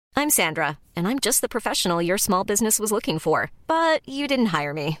I'm Sandra, and I'm just the professional your small business was looking for. But you didn't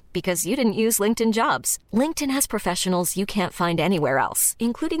hire me because you didn't use LinkedIn Jobs. LinkedIn has professionals you can't find anywhere else,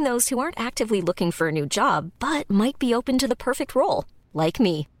 including those who aren't actively looking for a new job, but might be open to the perfect role, like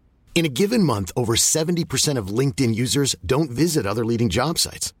me. In a given month, over 70% of LinkedIn users don't visit other leading job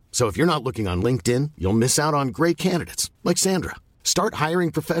sites. So if you're not looking on LinkedIn, you'll miss out on great candidates like Sandra. Start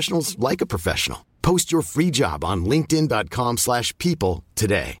hiring professionals like a professional. Post your free job on linkedin.com/people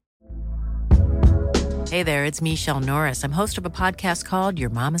today. Hey there, it's Michelle Norris. I'm host of a podcast called Your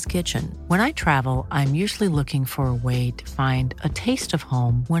Mama's Kitchen. When I travel, I'm usually looking for a way to find a taste of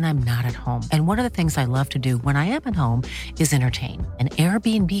home when I'm not at home. And one of the things I love to do when I am at home is entertain. And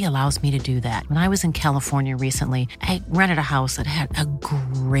Airbnb allows me to do that. When I was in California recently, I rented a house that had a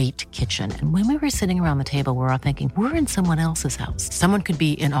great kitchen. And when we were sitting around the table, we're all thinking, we're in someone else's house. Someone could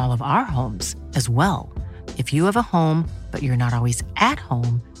be in all of our homes as well. If you have a home, but you're not always at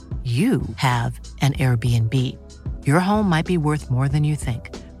home, you have an Airbnb. Your home might be worth more than you think.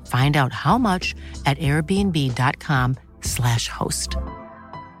 Find out how much at airbnb.com/host.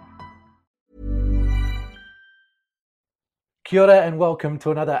 Kia ora and welcome to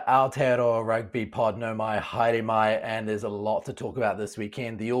another Aotearoa Rugby Pod. No mai, haere mai, and there's a lot to talk about this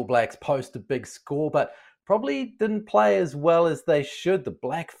weekend. The All Blacks post a big score, but probably didn't play as well as they should. The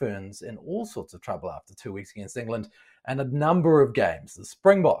Black Ferns in all sorts of trouble after 2 weeks against England, and a number of games. The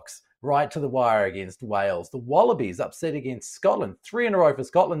Springboks right to the wire against Wales. The Wallabies upset against Scotland. 3 in a row for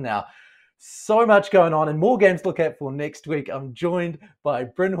Scotland now. So much going on and more games to look at for next week. I'm joined by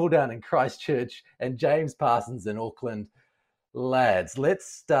Bryn Hall down in Christchurch and James Parsons in Auckland. Lads, let's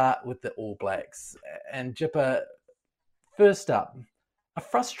start with the All Blacks. And Jipper, first up, a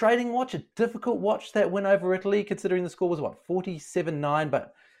frustrating watch, a difficult watch, that win over Italy, considering the score was, 47-9,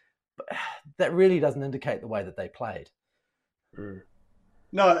 but that really doesn't indicate the way that they played.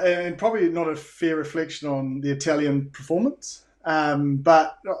 No, and probably not a fair reflection on the Italian performance.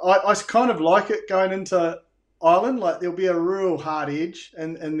 But I kind of like it going into Ireland. Like, there'll be a real hard edge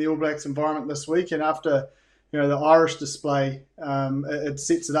in the All Blacks environment this week, and after the Irish display, it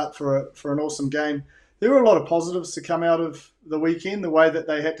sets it up for an awesome game. There were a lot of positives to come out of the weekend, the way that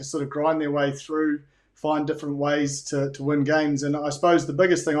they had to sort of grind their way through, find different ways to win games. And I suppose the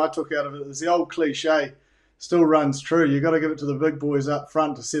biggest thing I took out of it is the old cliche still runs true. You've got to give it to the big boys up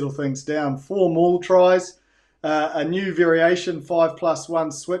front to settle things down. 4 maul tries, a new variation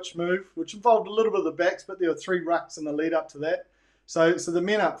 5+1 switch move, which involved a little bit of the backs, but there were 3 rucks in the lead up to that. So the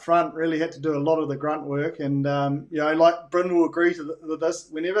men up front really had to do a lot of the grunt work. And, like Bryn will agree with this,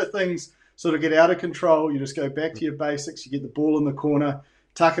 whenever things sort of get out of control, you just go back to your basics, you get the ball in the corner,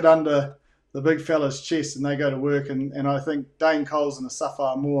 tuck it under the big fella's chest, and they go to work. And I think Dane Coles and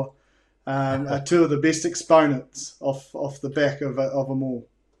Asafa Moore are 2 of the best exponents off the back of them all.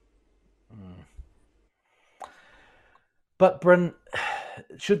 But Bryn,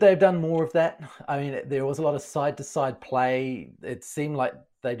 should they have done more of that? I mean, there was a lot of side-to-side play. It seemed like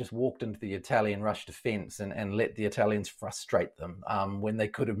they just walked into the Italian rush defence and let the Italians frustrate them when they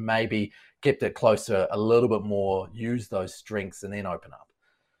could have maybe kept it closer a little bit more, use those strengths and then open up.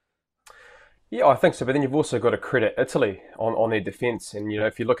 Yeah, I think so. But then you've also got to credit Italy on their defence. And,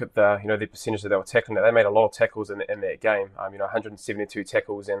 if you look at the percentage that they were tackling, they made a lot of tackles in that game. 172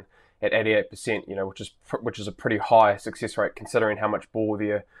 tackles and at 88%, which is a pretty high success rate considering how much ball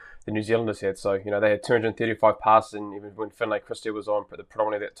the New Zealanders had. So, they had 235 passes, and even when Finlay Christie was on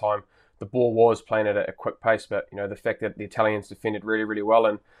predominantly at that time, the ball was playing at a quick pace. But, the fact that the Italians defended really, really well,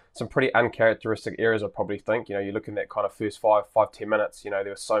 and some pretty uncharacteristic errors, I probably think. You look in that kind of first 5-10 minutes, there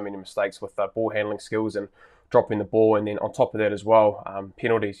were so many mistakes with ball handling skills and dropping the ball. And then on top of that as well,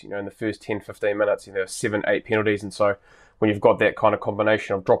 penalties, in the first 10-15 minutes, there were 7-8 penalties. And so when you've got that kind of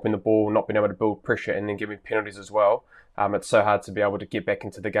combination of dropping the ball, not being able to build pressure, and then giving penalties as well, it's so hard to be able to get back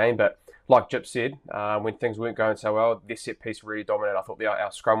into the game. But like Jip said, when things weren't going so well, their set piece really dominated. I thought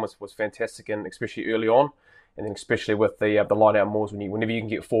our scrum was fantastic, and especially early on. And then especially with the line-out mauls, whenever you can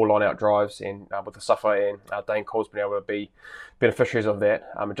get 4 line-out drives, and with the Safa and Dane Cole's been able to be beneficiaries of that,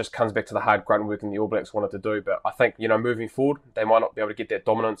 it just comes back to the hard grunt work and the All Blacks wanted to do. But I think, moving forward, they might not be able to get that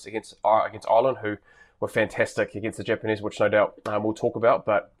dominance against Ireland, who were fantastic against the Japanese, which no doubt we'll talk about.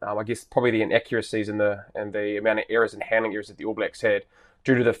 But I guess probably the inaccuracies and the amount of errors and handling errors that the All Blacks had,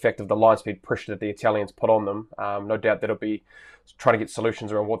 due to the effect of the line speed pressure that the Italians put on them, no doubt that'll be trying to get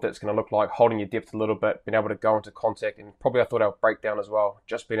solutions around what that's going to look like, holding your depth a little bit, being able to go into contact, and probably I thought our breakdown as well,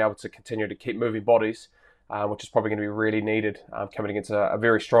 just being able to continue to keep moving bodies, which is probably going to be really needed coming against a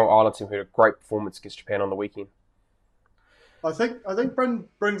very strong Ireland team who had a great performance against Japan on the weekend. I think Bryn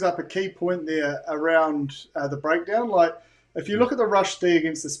brings up a key point there around the breakdown. Like, if you look at the rush D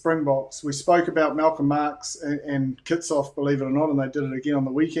against the Springboks, we spoke about Malcolm Marx and Kitsoff, believe it or not, and they did it again on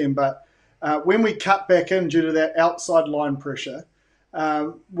the weekend. But when we cut back in due to that outside line pressure,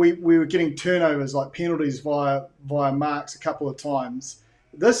 we were getting turnovers like penalties via Marx a couple of times.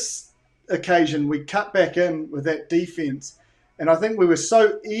 This occasion, we cut back in with that defence, and I think we were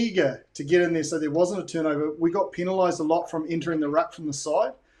so eager to get in there so there wasn't a turnover, we got penalised a lot from entering the ruck from the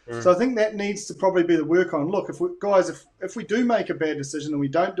side. So I think that needs to probably be the work on. Look, if we do make a bad decision and we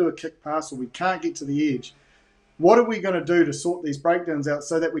don't do a kick pass or we can't get to the edge, what are we going to do to sort these breakdowns out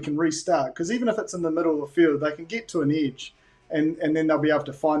so that we can restart? Because even if it's in the middle of the field, they can get to an edge and then they'll be able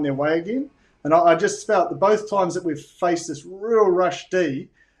to find their way again. And I just felt that both times that we've faced this real rush D,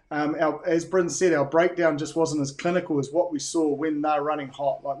 as Bryn said, our breakdown just wasn't as clinical as what we saw when they're running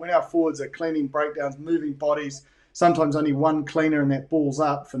hot. Like when our forwards are cleaning breakdowns, moving bodies, sometimes only one cleaner and that ball's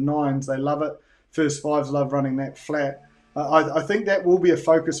up for nines. They love it. First fives love running that flat. I think that will be a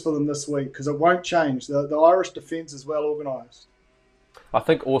focus for them this week because it won't change. The Irish defence is well organised. I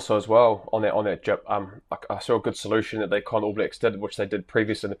think also as well on that Jip, I saw a good solution that they kind of All Blacks did, which they did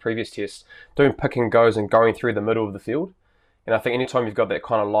in the previous test, doing pick and goes and going through the middle of the field. And I think anytime you've got that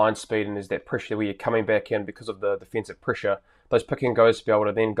kind of line speed and there's that pressure where you're coming back in because of the defensive pressure, those pick and goes to be able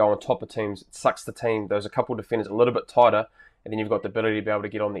to then go on top of teams, it sucks the team. There's a couple of defenders a little bit tighter, and then you've got the ability to be able to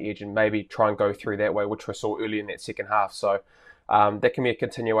get on the edge and maybe try and go through that way, which we saw early in that second half. So that can be a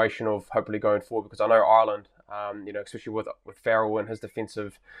continuation of hopefully going forward, because I know Ireland, especially with Farrell and his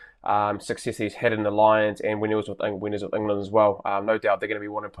defensive success he's had in the Lions and when he was with England as well, no doubt they're going to be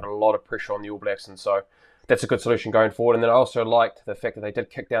wanting to put a lot of pressure on the All Blacks, and so that's a good solution going forward. And then I also liked the fact that they did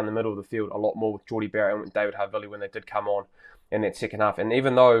kick down the middle of the field a lot more with Jordie Barrett and David Havili when they did come on in that second half. And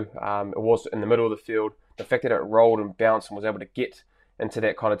even though it was in the middle of the field, the fact that it rolled and bounced and was able to get into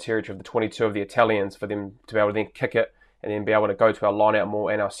that kind of territory of the 22 of the Italians for them to be able to then kick it and then be able to go to our line out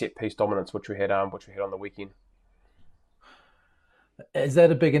more and our set piece dominance, which we had on the weekend. Is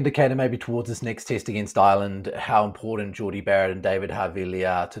that a big indicator maybe towards this next test against Ireland, how important Jordie Barrett and David Havili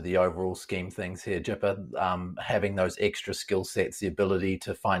are to the overall scheme things here, Jipper? Having those extra skill sets, the ability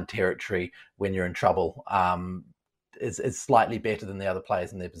to find territory when you're in trouble, is slightly better than the other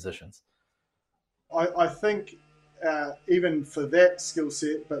players in their positions. I think even for that skill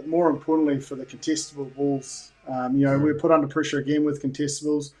set, but more importantly for the contestable balls, we're put under pressure again with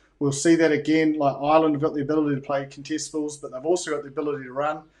contestables. We'll see that again. Like Ireland have got the ability to play contestables, but they've also got the ability to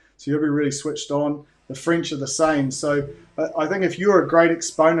run. So you'll be really switched on. The French are the same. So I think if you're a great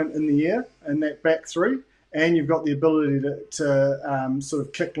exponent in the air in that back three, and you've got the ability to sort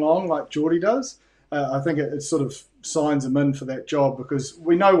of kick long like Jordie does, I think it sort of signs them in for that job, because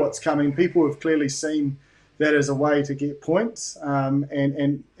we know what's coming. People have clearly seen that as a way to get points. And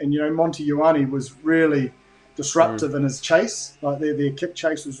Monty Ioane was really disruptive in his chase. Like their kick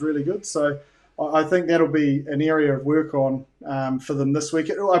chase was really good. So I think that'll be an area of work on for them this week.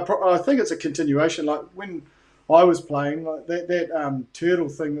 I think it's a continuation. Like when I was playing, like that turtle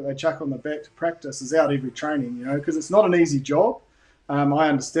thing that they chuck on the back to practice is out every training, because it's not an easy job. I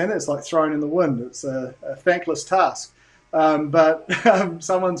understand it. It's like throwing in the wind. It's a thankless task. But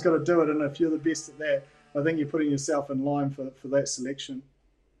someone's got to do it, and if you're the best at that, I think you're putting yourself in line for that selection.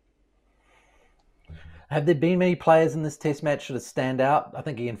 Have there been many players in this test match that stand out? I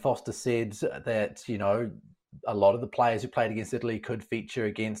think Ian Foster said that, a lot of the players who played against Italy could feature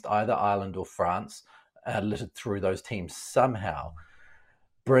against either Ireland or France, littered through those teams somehow.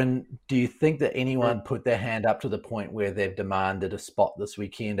 Bryn, do you think that anyone put their hand up to the point where they've demanded a spot this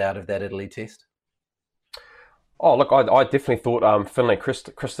weekend out of that Italy test? Oh, look, I definitely thought Finlay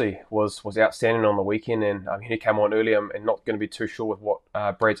Christie was outstanding on the weekend, and he came on early and not going to be too sure with what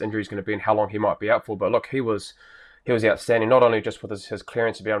Brad's injury is going to be and how long he might be out for. But look, he was outstanding, not only just with his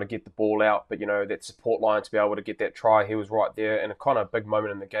clearance to be able to get the ball out, but that support line to be able to get that try. He was right there, and a kind of big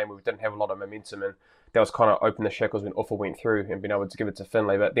moment in the game where we didn't have a lot of momentum, and that was kind of open the shackles when Uffa went through and being able to give it to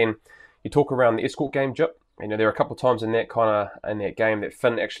Finlay. But then you talk around the escort game, Jip. There were a couple of times in that game that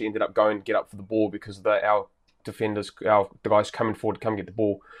Finn actually ended up going to get up for the ball because our defenders, the guys coming forward to come get the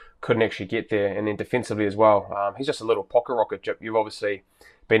ball, couldn't actually get there. And then defensively as well, he's just a little pocket rocket, Jip. You've obviously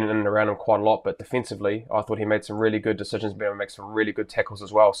been in and around him quite a lot, but defensively, I thought he made some really good decisions, being able to make some really good tackles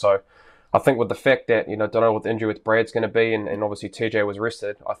as well. So I think with the fact that, don't know what the injury with Brad's going to be, and obviously TJ was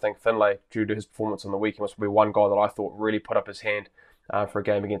rested, I think Finlay, due to his performance on the weekend, was probably one guy that I thought really put up his hand for a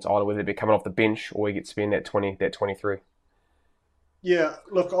game against Ireland, whether it be coming off the bench or he gets to be in that 23. Yeah,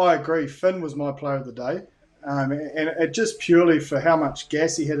 look, I agree. Finn was my player of the day. And it just purely for how much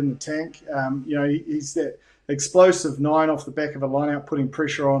gas he had in the tank. He's that explosive 9 off the back of a line-out, putting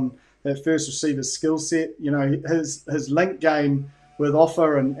pressure on that first receiver's skill set. You know, his link game with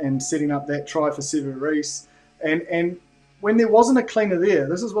Offa and setting up that try for Sevu Reece. And when there wasn't a cleaner there,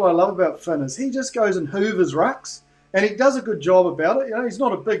 this is what I love about Finn, is he just goes and hoovers rucks, and he does a good job about it. You know, he's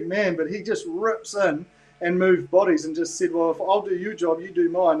not a big man, but he just rips in and moves bodies and just said, well, if I'll do your job, you do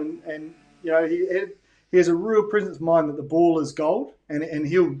mine. And you know, he has a real presence of mind that the ball is gold, and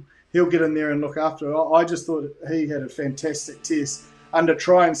he'll get in there and look after it. I just thought he had a fantastic test under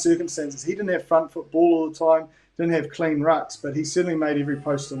trying circumstances. He didn't have front foot ball all the time, didn't have clean rucks, but he certainly made every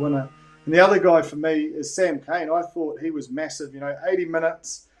post a winner. And the other guy for me is Sam Cane. I thought he was massive. You know, 80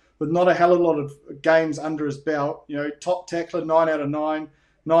 minutes with not a hell of a lot of games under his belt. You know, top tackler, 9 out of 9,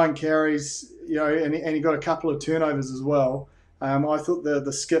 9 carries. You know, and he got a couple of turnovers as well. I thought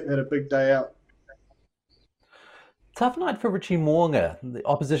the skip had a big day out. Tough night for Richie Mo'unga. The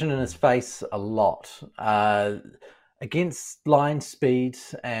opposition in his face a lot. Against line speed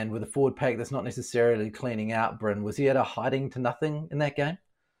and with a forward pack that's not necessarily cleaning out, Bryn, was he at a hiding to nothing in that game?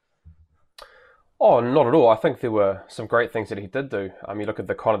 Oh, not at all. I think there were some great things that he did do. You look at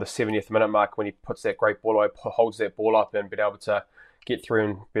the kind of the 70th minute mark when he puts that great ball away, holds that ball up and being able to get through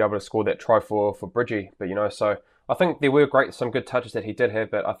and be able to score that try for Bridgie. But, you know, so I think there were some good touches that he did have,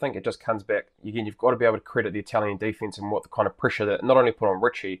 but I think it just comes back. Again, you've got to be able to credit the Italian defence and what the kind of pressure that not only put on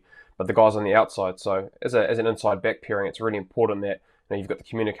Richie, but the guys on the outside. So as an inside back pairing, it's really important that, you know, you've got the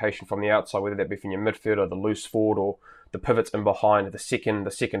communication from the outside, whether that be from your midfielder, the loose forward, or the pivots in behind the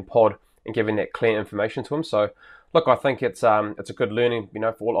second pod, and giving that clear information to him. So, look, I think it's a good learning, you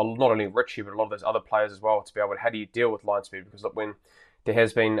know, for not only Richie, but a lot of those other players as well, to be able to, how do you deal with line speed? Because look, when there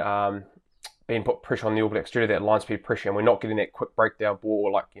has been put pressure on the All Blacks due to that line speed pressure, and we're not getting that quick breakdown ball,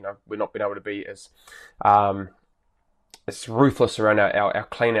 or like, you know, we're not being able to be as ruthless around our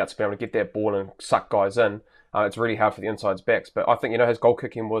clean outs to be able to get that ball and suck guys in. It's really hard for the insides backs. But I think, you know, his goal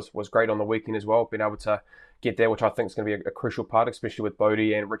kicking was great on the weekend as well, being able to get there, which I think is going to be a crucial part, especially with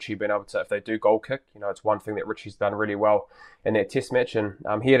Bodie and Richie being able to, if they do goal kick, you know, it's one thing that Richie's done really well in that test match, and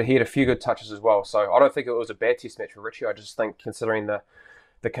he had a few good touches as well. So I don't think it was a bad test match for Richie. I just think, considering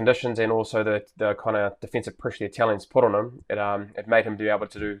the conditions and also the kind of defensive pressure the Italians put on him, it made him be able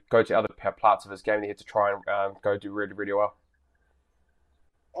to go to other parts of his game that he had to try and go do really, really well.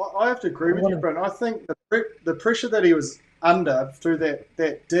 I have to agree with you, Brent. I think the pressure that he was under through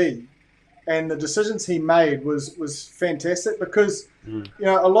that D and the decisions he made was fantastic, because you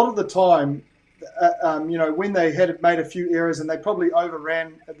know, a lot of the time, you know, when they had made a few errors and they probably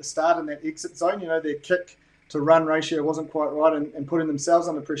overran at the start in that exit zone, you know, their kick to run ratio wasn't quite right and putting themselves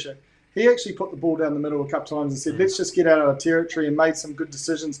under pressure. He actually put the ball down the middle a couple of times and said, let's just get out of our territory, and made some good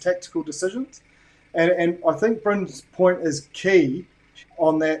decisions, tactical decisions. And I think Bryn's point is key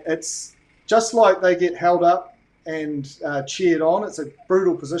on that. It's just like they get held up and cheered on. It's a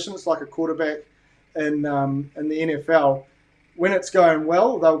brutal position. It's like a quarterback in the NFL. When it's going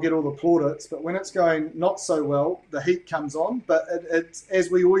well, they'll get all the plaudits, but when it's going not so well, the heat comes on. But it's, as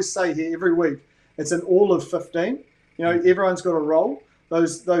we always say here every week, it's an all of 15. You know, everyone's got a role.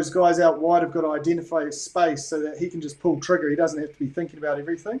 Those guys out wide have got to identify space so that he can just pull trigger. He doesn't have to be thinking about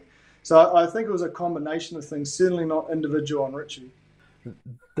everything. So I think it was a combination of things, certainly not individual on Richie.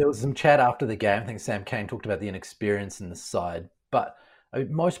 There was some chat after the game. I think Sam Cane talked about the inexperience in the side, but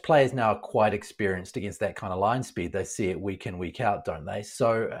most players now are quite experienced against that kind of line speed. They see it week in, week out, don't they?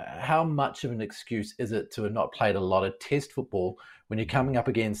 So how much of an excuse is it to have not played a lot of test football when you're coming up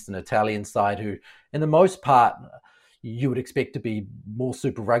against an Italian side who, in the most part, you would expect to be more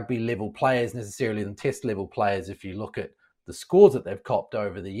Super Rugby level players necessarily than test level players if you look at the scores that they've copped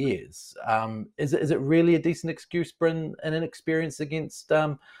over the years? Is it really a decent excuse, Bryn, an inexperience against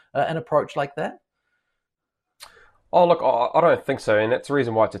an approach like that? Oh, look, I don't think so, and that's the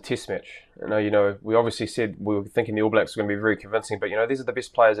reason why it's a test match. You know, we obviously said we were thinking the All Blacks were going to be very convincing, but, you know, these are the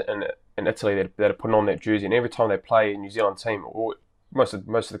best players in Italy that are putting on that jersey, and every time they play a New Zealand team, or most of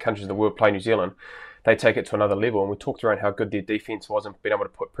the countries in the world play New Zealand, they take it to another level. And we talked around how good their defence was and being able to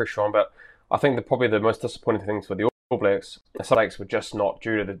put pressure on, but I think probably the most disappointing things for the All Blacks, the mistakes were just not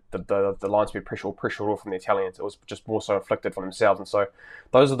due to the line speed pressure or pressure at all from the Italians. It was just more so inflicted from themselves, and so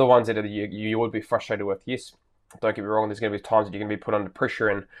those are the ones that you would be frustrated with. Yes, don't get me wrong, there's going to be times that you're going to be put under pressure,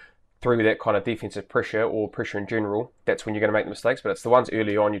 and through that kind of defensive pressure or pressure in general, that's when you're going to make the mistakes. But it's the ones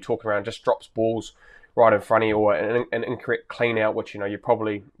early on, you're talking around, just drops balls right in front of you, or an incorrect clean out, which, you know, you're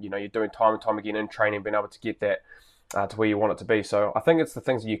probably, you know, you're doing time and time again in training, being able to get that to where you want it to be. So I think it's the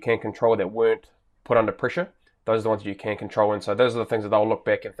things that you can control that weren't put under pressure. Those are the ones that you can control, and so those are the things that they'll look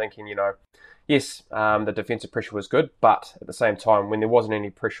back and thinking, you know, yes, the defensive pressure was good, but at the same time, when there wasn't any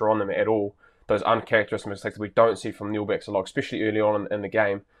pressure on them at all, those uncharacteristic mistakes that we don't see from the All Blacks a lot, especially early on in the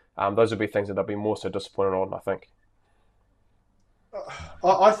game, those would be things that they'll be more so disappointed on, I think.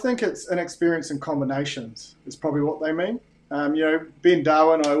 I think it's inexperience in combinations is probably what they mean. Ben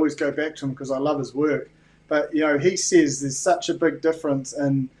Darwin, I always go back to him because I love his work. But, he says there's such a big difference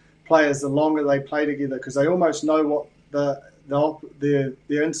in players the longer they play together because they almost know what their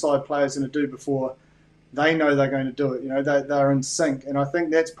inside player's going to do before they know they're going to do it. They're in sync. And I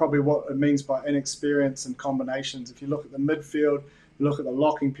think that's probably what it means by inexperience in combinations. If you look at the midfield, you look at the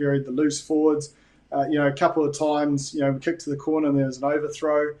locking period, the loose forwards, a couple of times, we kicked to the corner and there was an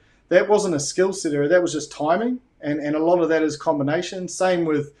overthrow. That wasn't a skill set area. That was just timing. And a lot of that is combination. Same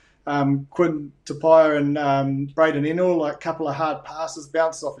with Quinn Tupaia and Braden Ennor, like a couple of hard passes,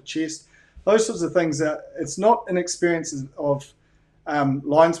 bounces off a chest. Those sorts of things. It's not an experience of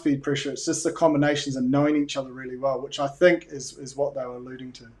line speed pressure. It's just the combinations and knowing each other really well, which I think is what they were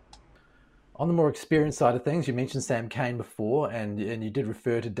alluding to. On the more experienced side of things, you mentioned Sam Cane before, and you did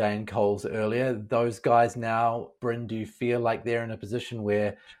refer to Dane Coles earlier. Those guys now, Bryn, do you feel like they're in a position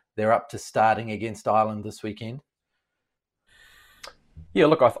where they're up to starting against Ireland this weekend? Yeah,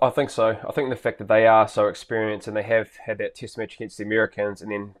 look, I think so. I think the fact that they are so experienced and they have had that test match against the Americans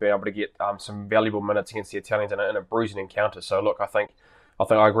and then been able to get some valuable minutes against the Italians in a bruising encounter. So look, I think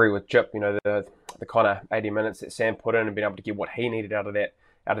I agree with Jip. The kind of 80 minutes that Sam put in and being able to get what he needed out of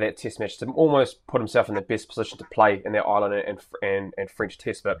that test match to almost put himself in the best position to play in that Ireland and French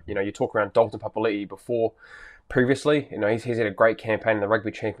test. But you talk around Dalton Papali'i before. Previously, he's had a great campaign in the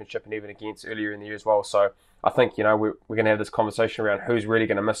Rugby Championship and even against earlier in the year as well. So I think we're going to have this conversation around who's really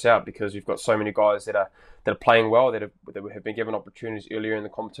going to miss out because you've got so many guys that are playing well that have been given opportunities earlier in the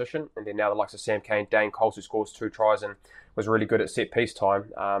competition, and then now the likes of Sam Cane, Dane Coles, who scores 2 tries and was really good at set piece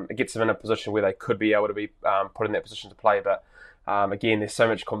time. It gets them in a position where they could be able to be put in that position to play. But again, there's so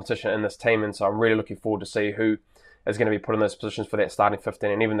much competition in this team, and so I'm really looking forward to see who is going to be put in those positions for that starting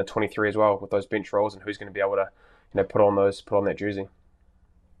 15 and even the 23 as well with those bench roles, and who's going to be able to put on that jersey.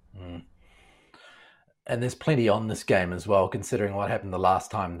 And there's plenty on this game as well, considering what happened the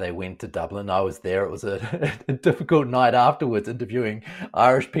last time they went to Dublin. I was there. It was a difficult night afterwards, interviewing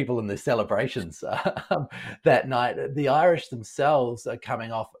Irish people in their celebrations that night. The Irish themselves are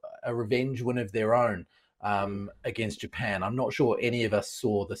coming off a revenge win of their own against Japan. I'm not sure any of us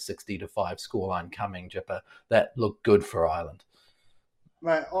saw the 60-5 scoreline coming, Jipper. That looked good for Ireland.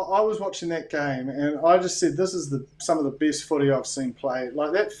 Mate, I was watching that game and I just said, this is some of the best footy I've seen played.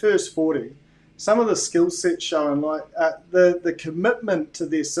 Like that first 40, some of the skill set showing, like the commitment to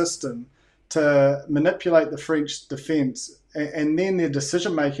their system to manipulate the French defence, and then their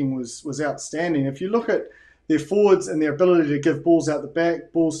decision-making was outstanding. If you look at their forwards and their ability to give balls out the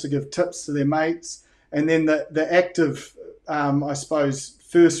back, balls to give tips to their mates, and then the active, I suppose,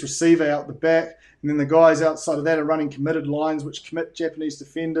 first receiver out the back, and then the guys outside of that are running committed lines which commit Japanese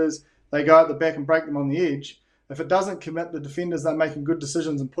defenders. They go out the back and break them on the edge. If it doesn't commit the defenders, they're making good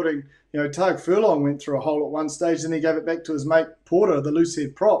decisions and putting, Tadhg Furlong went through a hole at one stage, then he gave it back to his mate Porter, the loose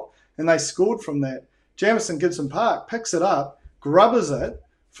head prop, and they scored from that. Jamison Gibson Park picks it up, grubbers it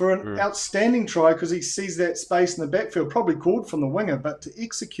for an outstanding try because he sees that space in the backfield, probably called from the winger, but to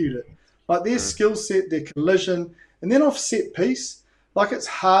execute it. Like their skill set, their collision, and then off set piece, like it's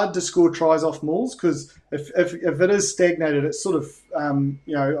hard to score tries off mauls because if it is stagnated, it's sort of,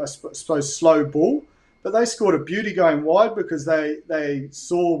 I suppose, slow ball. But they scored a beauty going wide because they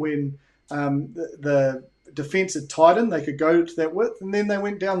saw when the defence had tightened, they could go to that width, and then they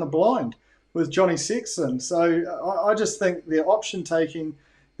went down the blind with Johnny Sexton. So I just think their option taking,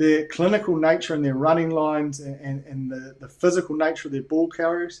 their clinical nature in their running lines and the physical nature of their ball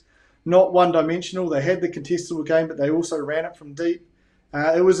carriers, not one-dimensional. They had the contestable game, but they also ran it from deep.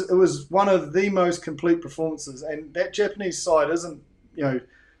 It was one of the most complete performances, and that Japanese side isn't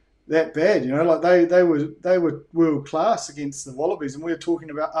that bad. Like they were world class against the Wallabies, and we were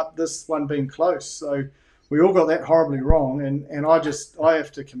talking about up this one being close. So we all got that horribly wrong, and I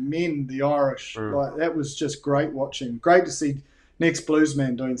have to commend the Irish. Like that was just great watching. Great to see Next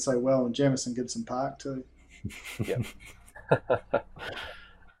Bluesman doing so well, and Jamison Gibson Park too. Yeah.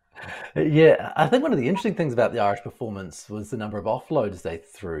 Yeah, I think one of the interesting things about the Irish performance was the number of offloads they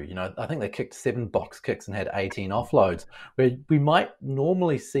threw. I think they kicked 7 box kicks and had 18 offloads, where we might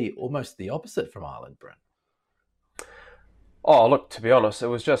normally see almost the opposite from Ireland, Bryn. Oh, look, to be honest,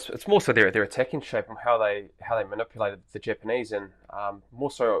 it's more so their attacking shape and how they manipulated the Japanese, and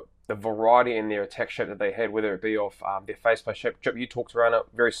more so the variety in their attack shape that they had, whether it be off their face play shape. Jip, you talked around it,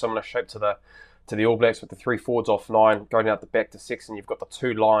 very similar shape to the All Blacks with the 3 forwards off 9 going out the back to 6, and you've got the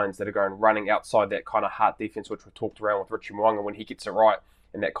 2 lines that are going running outside that kind of heart defence, which we talked around with Richie Mo'unga when he gets it right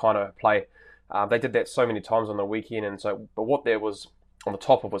in that kind of play. They did that so many times on the weekend, and so but what there was on the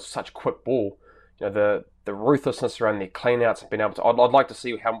top of was such quick ball. You know, the ruthlessness around their cleanouts and being able to. I'd like to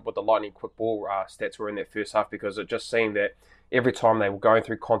see what the Lightning quick ball stats were in that first half, because it just seemed that every time they were going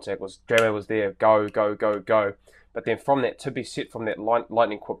through contact, Drameh was there, go, go, go, go. But then from that, to be set from that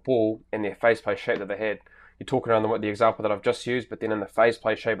Lightning quick ball and their phase play shape that they had, you're talking around the example that I've just used, but then in the phase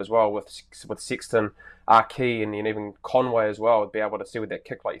play shape as well with Sexton, Archie, and then even Conway as well, would be able to see with that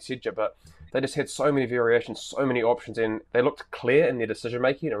kick like you said, Jip. But they just had so many variations, so many options, and they looked clear in their decision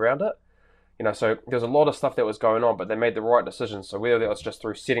making around it. You know, so there's a lot of stuff that was going on, but they made the right decisions. So whether that was just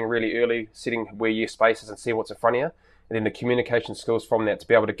through setting really early, setting where your space is and see what's in front of you, and then the communication skills from that to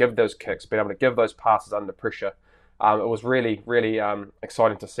be able to give those kicks, be able to give those passes under pressure. It was really, really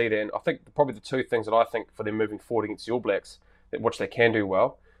exciting to see that. And I think probably the two things that I think for them moving forward against the All Blacks, which they can do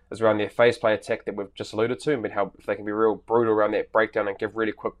well, is around their phase play attack that we've just alluded to, and how if they can be real brutal around that breakdown and give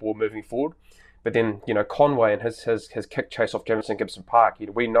really quick ball moving forward. But then, you know, Conway and his kick chase off Jamison Gibson Park,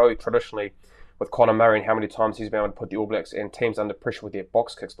 we know traditionally with Conor Murray and how many times he's been able to put the All Blacks and teams under pressure with their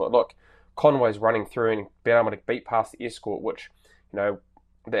box kicks. But look, Conway's running through and being able to beat past the escort, which, you know,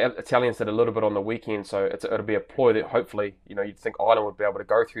 the Italians did a little bit on the weekend, so it'll be a ploy that hopefully, you know, you'd think Ireland would be able to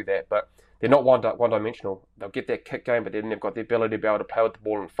go through that, but they're not one-dimensional. They'll get that kick game, but then they've got the ability to be able to play with the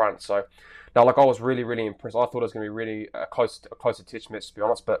ball in front. So, now, like, I was really, really impressed. I thought it was going to be really a closer test match, to be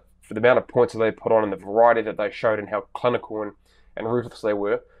honest, but for the amount of points that they put on and the variety that they showed and how clinical and ruthless they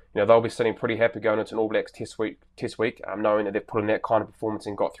were, you know, they'll be sitting pretty happy going into an All Blacks test week, knowing that they've put in that kind of performance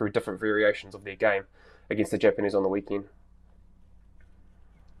and got through different variations of their game against the Japanese on the weekend.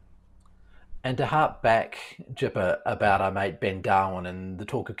 And to harp back, Jipper, about our mate Ben Darwin and the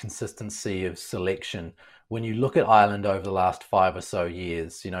talk of consistency of selection, when you look at Ireland over the last 5 or so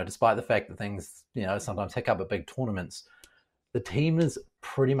years, you know, despite the fact that things, you know, sometimes hiccup at big tournaments, the team is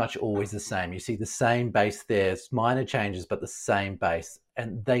pretty much always the same. You see the same base there, minor changes, but the same base.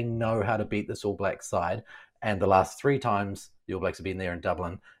 And they know how to beat this All Black side. And the last 3 times the All Blacks have been there in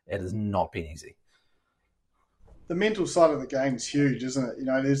Dublin, it has not been easy. The mental side of the game is huge, isn't it? You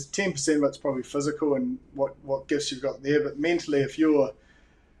know, there's 10% of it's probably physical and what gifts you've got there, but mentally, if you're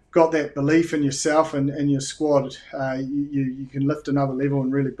got that belief in yourself and your squad, you can lift another level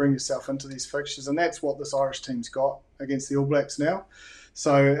and really bring yourself into these fixtures, and that's what this Irish team's got against the All Blacks now.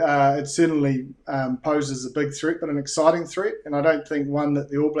 So it certainly poses a big threat, but an exciting threat, and I don't think one that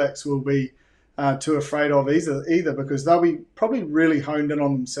the All Blacks will be too afraid of either, because they'll be probably really honed in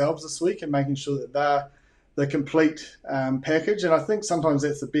on themselves this week and making sure that they're the complete package. And I think sometimes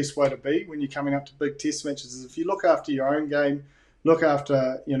that's the best way to be when you're coming up to big test matches, is if you look after your own game, look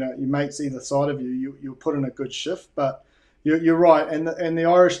after, you know, your mates either side of you, you'll put in a good shift. But you're right, and the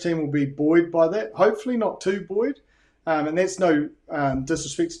Irish team will be buoyed by that. Hopefully not too buoyed, and that's no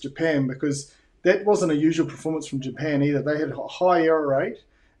disrespect to Japan, because that wasn't a usual performance from Japan either. They had a high error rate,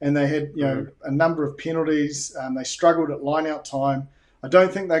 and they had, you know, a number of penalties. They struggled at line-out time. I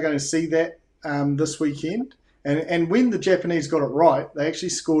don't think they're going to see that this weekend. And when the Japanese got it right, they actually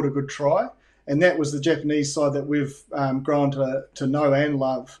scored a good try. And that was the Japanese side that we've grown to know and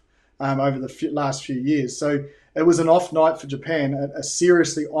love over the last few years. So it was an off night for Japan, a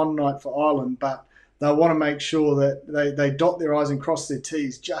seriously on night for Ireland, but they'll want to make sure that they dot their I's and cross their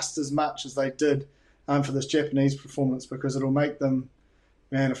T's just as much as they did for this Japanese performance, because it'll make them,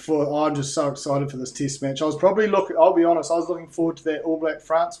 man, I'm just so excited for this test match. I'll be honest, I was looking forward to that All Black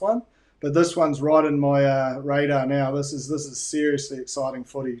France one, but this one's right in my radar now. This is seriously exciting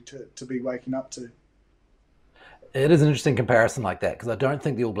footy to be waking up to. It is an interesting comparison like that, because I don't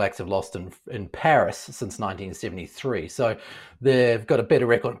think the All Blacks have lost in Paris since 1973. So they've got a better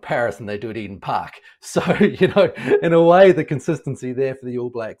record in Paris than they do at Eden Park. So, you know, in a way, the consistency there for the All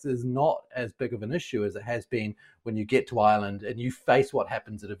Blacks is not as big of an issue as it has been when you get to Ireland and you face what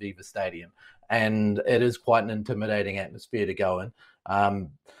happens at Aviva Stadium. And it is quite an intimidating atmosphere to go in.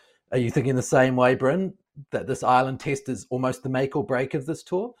 Are you thinking the same way, Bryn, that this Ireland test is almost the make or break of this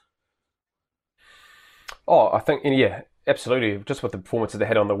tour? Oh, I think, yeah, absolutely. Just with the performances they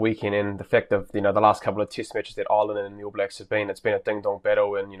had on the weekend and the fact of, you know, the last couple of test matches that Ireland and the All Blacks have been, it's been a ding-dong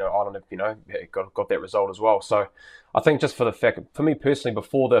battle, and, you know, Ireland have, you know, got that result as well. So I think just for the fact, for me personally,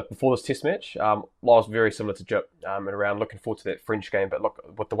 before this test match, I was very similar to Jip and around looking forward to that French game. But look,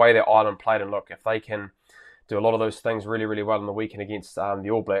 with the way that Ireland played, and look, if they can do a lot of those things really, really well on the weekend against the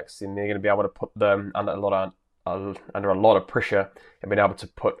All Blacks, then they're going to be able to put them under a lot of pressure and being able to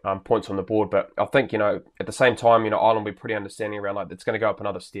put points on the board. But I think, you know, at the same time, you know, Ireland will be pretty understanding around, like, it's going to go up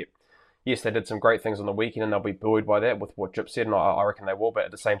another step. yes, they did some great things on the weekend, and they'll be buoyed by that with what Jip said, and I reckon they will. But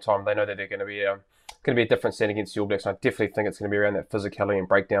at the same time, they know that they're going to be a different stand against the All Blacks. And I definitely think it's going to be around that physicality and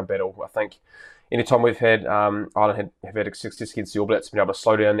breakdown battle. I think anytime we've had Ireland have had success against the All Blacks, been able to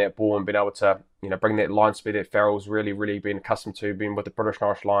slow down that ball and been able to bring that line speed that Farrell's really been accustomed to, being with the British and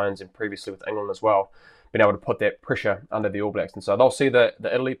Irish Lions and previously with England as well, been able to put that pressure under the All Blacks. And so they'll see the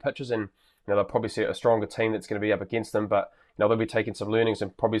Italy pitches, and they'll probably see a stronger team that's going to be up against them, but they'll be taking some learnings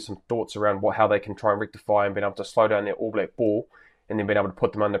and probably some thoughts around how they can try and rectify and being able to slow down their All Black ball, and then being able to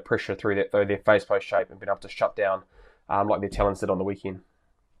put them under pressure through their phase post shape and being able to shut down like the Italians did on the weekend.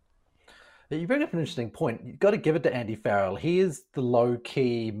 You bring up an interesting point. You've got to give it to Andy Farrell. He is the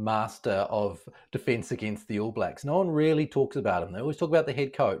low-key master of defence against the All Blacks. No one really talks about him. They always talk about the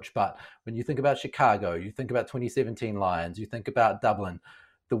head coach, but when you think about Chicago, you think about 2017 Lions, you think about Dublin,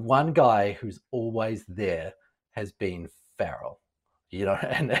 the one guy who's always there has been Farrell.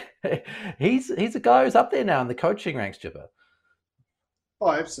 And he's a guy who's up there now in the coaching ranks, Jipper.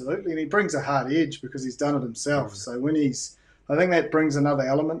 Oh, absolutely. And he brings a hard edge because he's done it himself. So I think that brings another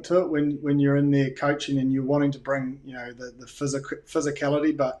element to it when you're in there coaching and you're wanting to bring, the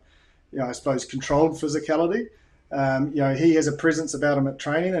physicality, but, I suppose controlled physicality. He has a presence about him at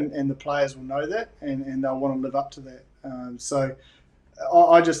training, and the players will know that, and they'll want to live up to that. So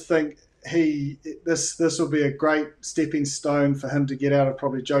I just think this will be a great stepping stone for him to get out of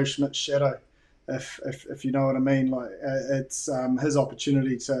probably Joe Schmidt's shadow, if you know what I mean. Like it's his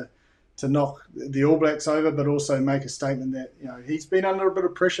opportunity to knock the All Blacks over, but also make a statement that he's been under a bit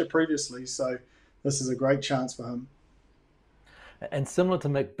of pressure previously, so this is a great chance for him. And similar to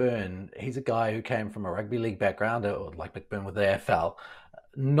Mick Byrne, he's a guy who came from a rugby league background, or like Mick Byrne with the AFL,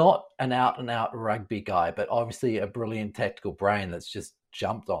 not an out-and-out rugby guy, but obviously a brilliant tactical brain that's just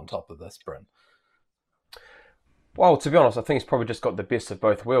jumped on top of this, Bryn. Well, to be honest, I think he's probably just got the best of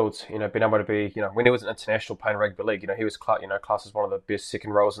both worlds. Being able to be, when he was an international playing rugby league, he was classed as one of the best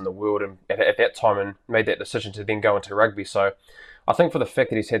second rows in the world, and at that time, and made that decision to then go into rugby. So, I think for the fact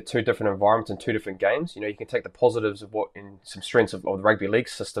that he's had two different environments and two different games, you can take the positives of some strengths of the rugby league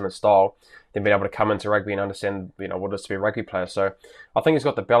system and style, then being able to come into rugby and understand, what it is to be a rugby player. So, I think he's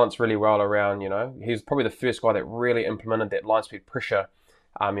got the balance really well around. He's probably the first guy that really implemented that line speed pressure.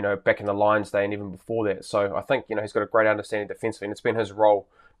 Back in the Lions day and even before that. So I think, he's got a great understanding defensively, and it's been his role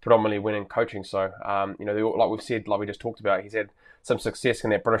predominantly when in coaching. So, like we've said, like we just talked about, he's had some success in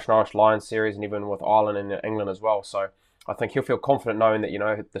that British and Irish Lions series and even with Ireland and England as well. So I think he'll feel confident knowing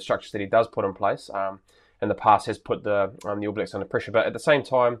that, the structures that he does put in place in the past has put the All Blacks under pressure. But at the same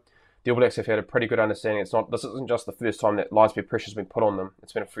time, the All Blacks have had a pretty good understanding. This isn't just the first time that line speed pressure has been put on them.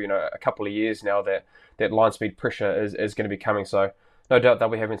 It's been for, a couple of years now that line speed pressure is going to be coming. So no doubt they'll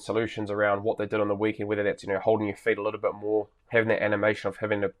be having solutions around what they did on the weekend, whether that's holding your feet a little bit more, having that animation of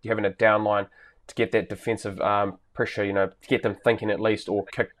having a down line to get that defensive pressure, to get them thinking at least, or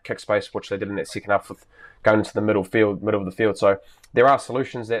kick space, which they did in that second half with going into the middle of the field. So there are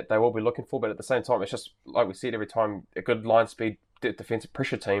solutions that they will be looking for, but at the same time, it's just like we said, every time a good line speed defensive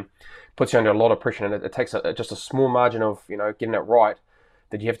pressure team puts you under a lot of pressure, and it takes just a small margin of getting it right.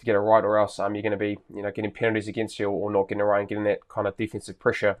 That you have to get it right, or else you're going to be getting penalties against you, or not getting it right and getting that kind of defensive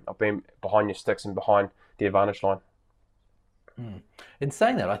pressure of being behind your sticks and behind the advantage line. In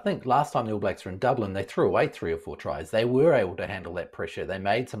saying that, I think last time the All Blacks were in Dublin, they threw away 3 or 4 tries. They were able to handle that pressure. They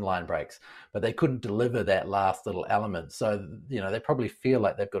made some line breaks, but they couldn't deliver that last little element. So, they probably feel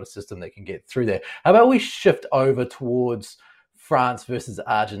like they've got a system that can get through there. How about we shift over towards France versus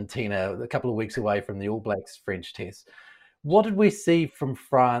Argentina, a couple of weeks away from the All Blacks French test? What did we see from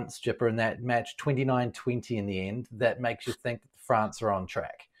France, Jipper, in that match, 29-20 in the end, that makes you think that France are on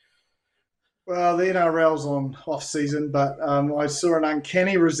track? Well, the NRL's on off-season, but I saw an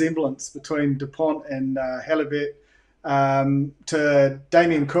uncanny resemblance between Dupont and Halibut to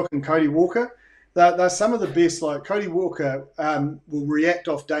Damien Cook and Cody Walker. They're some of the best. Like Cody Walker will react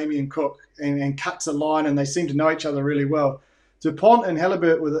off Damien Cook and cuts a line, and they seem to know each other really well. Dupont and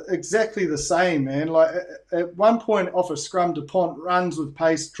Halibut were exactly the same, man. Like at one point off a scrum, Dupont runs with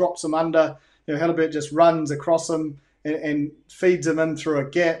pace, drops him under. Halibut just runs across him and feeds him in through a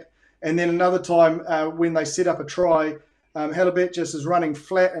gap. And then another time when they set up a try, Halibut just is running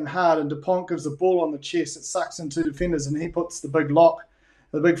flat and hard, and Dupont gives the ball on the chest. It sucks in 2 defenders, and he puts the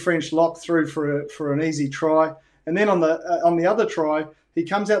big French lock through for an easy try. And then on the other try, he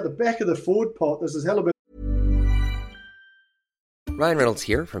comes out the back of the forward pot. This is Halibut. Ryan Reynolds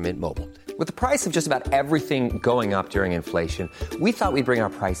here from Mint Mobile. With the price of just about everything going up during inflation, we thought we'd bring our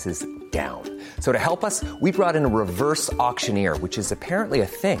prices down. So to help us, we brought in a reverse auctioneer, which is apparently a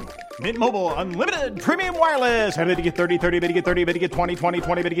thing. Mint Mobile Unlimited Premium Wireless. How to get 30, 30, bit to get 30, bit to get 20, 20,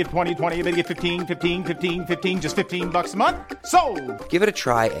 20, bit to get 20, 20, bit to get 15, 15, 15, 15, just $15 a month? Sold! Give it a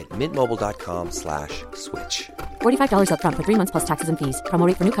try at mintmobile.com/switch. $45 up front for 3 months plus taxes and fees. Promo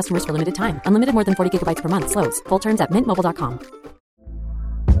rate for new customers for limited time. Unlimited more than 40 gigabytes per month. Slows full terms at mintmobile.com.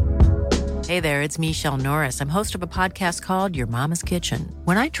 Hey there, it's Michelle Norris. I'm host of a podcast called Your Mama's Kitchen.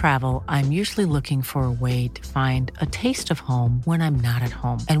 When I travel, I'm usually looking for a way to find a taste of home when I'm not at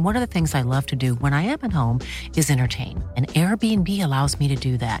home. And one of the things I love to do when I am at home is entertain. And Airbnb allows me to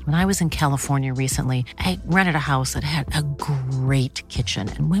do that. When I was in California recently, I rented a house that had a great kitchen.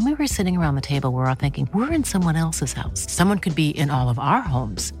 And when we were sitting around the table, we were all thinking, we're in someone else's house. Someone could be in all of our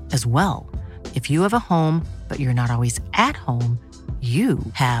homes as well. If you have a home, but you're not always at home, you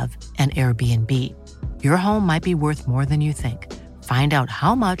have an Airbnb. Your home might be worth more than you think. Find out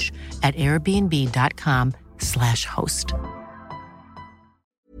how much at airbnb.com/host.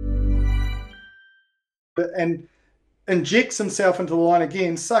 And injects himself into the line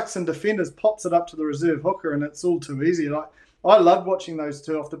again, sucks in defenders, pops it up to the reserve hooker, and it's all too easy. Like, I love watching those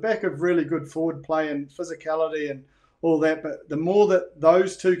two off the back of really good forward play and physicality and all that. But the more that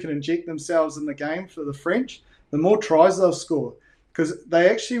those two can inject themselves in the game for the French, the more tries they'll score. Because they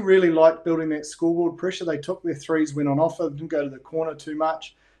actually really liked building that scoreboard pressure. They took their threes when on offer, didn't go to the corner too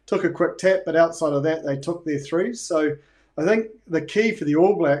much, took a quick tap, but outside of that, they took their threes. So I think the key for the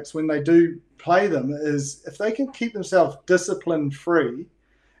All Blacks when they do play them is if they can keep themselves discipline-free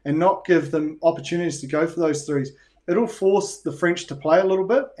and not give them opportunities to go for those threes, it'll force the French to play a little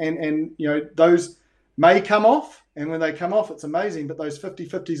bit. And you know, those may come off, and when they come off, it's amazing. But those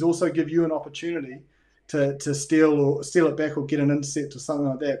 50-50s also give you an opportunity to steal it back or get an intercept or something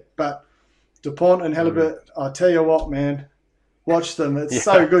like that. But Dupont and Halibut, I tell you what, man, watch them. It's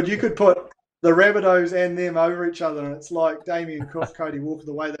so good. You could put the Rabbitohs and them over each other, and it's like Damien Cook, Cody Walker,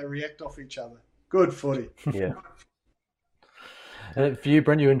 the way they react off each other. Good footy. Yeah. For you,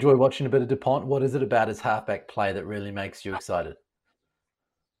 Bryn, you enjoy watching a bit of Dupont. What is it about his halfback play that really makes you excited?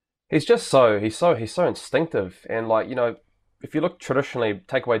 He's so instinctive, and like, you know, if you look traditionally,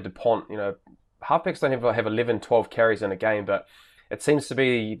 take away Dupont, you know, halfbacks don't have 11, 12 carries in a game, but it seems to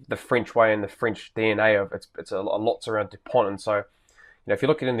be the French way and the French DNA of it's a lots around Dupont. And so, you know, if you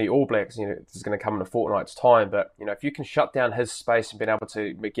look at it in the All Blacks, you know, this is going to come in a fortnight's time, but, you know, if you can shut down his space and being able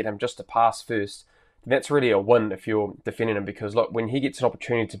to get him just to pass first, then that's really a win if you're defending him. Because look, when he gets an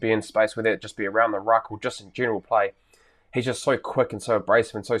opportunity to be in space, whether it just be around the ruck or just in general play, he's just so quick and so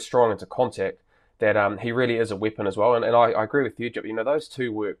abrasive and so strong into contact that he really is a weapon as well. And I agree with you, Jip. You know, those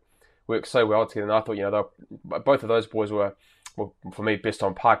two work so well together, and I thought, you know, both of those boys were for me best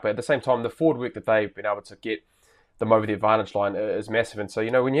on park. But at the same time, the forward work that they've been able to get them over the advantage line is massive. And so,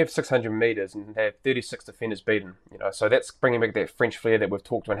 you know, when you have 600 metres and they have 36 defenders beaten, you know, so that's bringing back that French flair that we've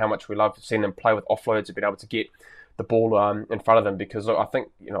talked about, how much we love seeing them play with offloads and being able to get the ball in front of them. Because look, I think,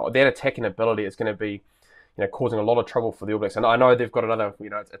 you know, that attacking ability is going to be, you know, causing a lot of trouble for the All Blacks. And I know they've got another, you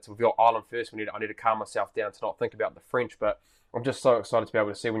know, it's with Ireland first. I need to calm myself down to not think about the French, but I'm just so excited to be able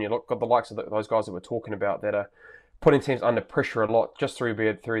to see when you look at the likes of those guys that we're talking about that are putting teams under pressure a lot just through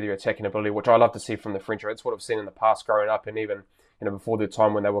their attacking ability, which I love to see from the French. It's what I've seen in the past growing up, and even, you know, before their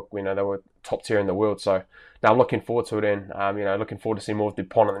time when they were top tier in the world. So now I'm looking forward to it, and you know, looking forward to seeing more of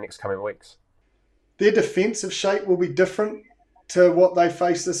Dupont in the next coming weeks. Their defensive shape will be different to what they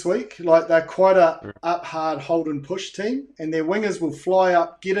face this week. Like, they're quite a up hard hold and push team, and their wingers will fly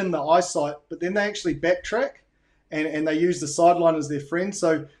up, get in the eyesight, but then they actually backtrack. And they use the sideline as their friend.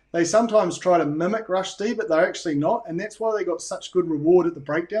 So they sometimes try to mimic Rush D, but they're actually not. And that's why they got such good reward at the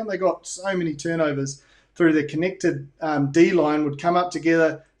breakdown. They got so many turnovers through their connected D-line would come up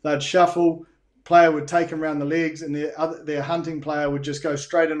together, they'd shuffle, player would take them around the legs, and their hunting player would just go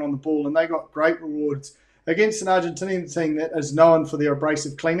straight in on the ball. And they got great rewards against an Argentinian team that is known for their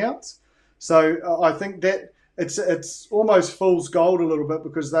abrasive cleanouts. So I think that it's almost fool's gold a little bit,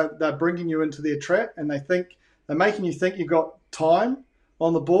 because they're bringing you into their trap, and they're making you think you've got time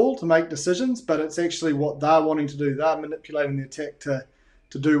on the ball to make decisions, but it's actually what they're wanting to do. They're manipulating the attack to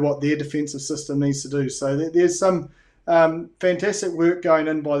do what their defensive system needs to do. So there's some fantastic work going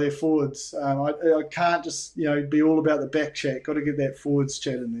in by their forwards. I can't just, you know, be all about the back chat. Got to get that forwards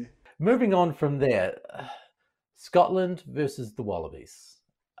chat in there. Moving on from there, Scotland versus the Wallabies.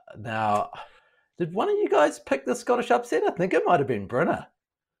 Now, did one of you guys pick the Scottish upset? I think it might have been Brynner.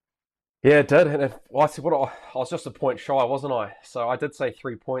 Yeah, it did. And I was just a point shy, wasn't I? So I did say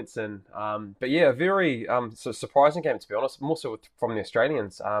 3 points in. But yeah, a very surprising game, to be honest, more so from the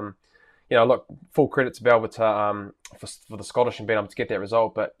Australians. You look, full credit to be able to for the Scottish and being able to get that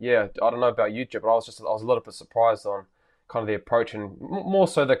result. But yeah, I don't know about you, Jib, but I was a little bit surprised on kind of the approach, and more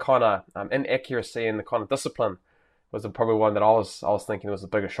so the kind of inaccuracy and the kind of discipline was probably one that I was thinking was the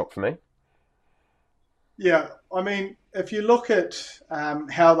biggest shock for me. Yeah, I mean, if you look at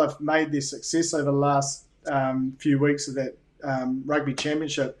how they've made their success over the last few weeks of that rugby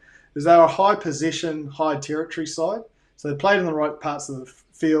championship, is they were a high possession, high territory side. So they played in the right parts of the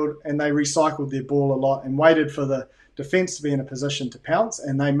field and they recycled their ball a lot and waited for the defence to be in a position to pounce,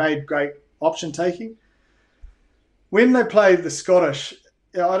 and they made great option taking. When they played the Scottish,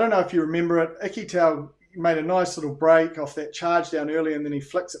 I don't know if you remember it, Iki Tau made a nice little break off that charge down early, and then he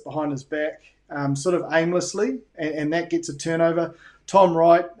flicks it behind his back sort of aimlessly, and that gets a turnover. Tom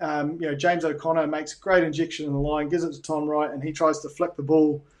Wright, James O'Connor makes a great injection in the line, gives it to Tom Wright, and he tries to flick the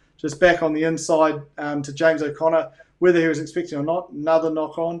ball just back on the inside to James O'Connor, whether he was expecting or not. Another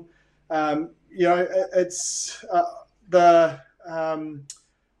knock on. It's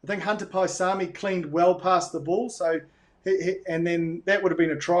I think Hunter Paisami cleaned well past the ball, so and then that would have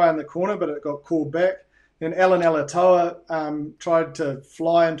been a try in the corner, but it got called back. Then Alan Alatoa tried to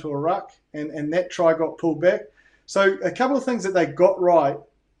fly into a ruck, and that try got pulled back. So a couple of things that they got right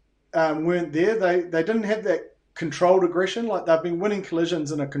weren't there. They didn't have that controlled aggression. Like, they've been winning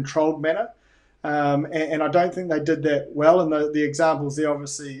collisions in a controlled manner, and I don't think they did that well. And the examples there,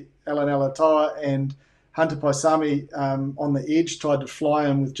 obviously, Alan Alatoa and Hunter Paisami on the edge tried to fly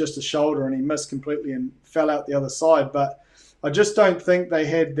him with just a shoulder, and he missed completely and fell out the other side. But I just don't think they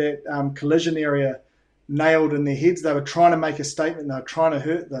had that collision area nailed in their heads. They were trying to make a statement. They were trying to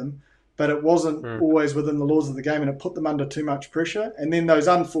hurt them, but it wasn't always within the laws of the game, and it put them under too much pressure. And then those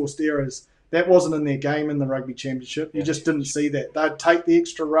unforced errors, that wasn't in their game in the Rugby Championship. You just didn't see that. They'd take the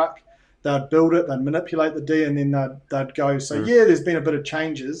extra ruck, they'd build it, they'd manipulate the D, and then they'd go. So, there's been a bit of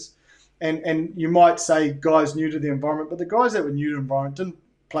changes. And you might say guys new to the environment, but the guys that were new to the environment didn't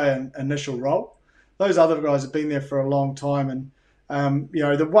play an initial role. Those other guys have been there for a long time. And,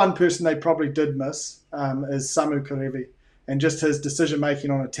 the one person they probably did miss is Samu Kerevi, and just his decision-making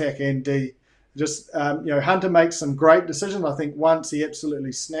on attack and D. Hunter makes some great decisions. I think once he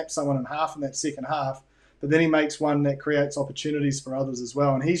absolutely snapped someone in half in that second half, but then he makes one that creates opportunities for others as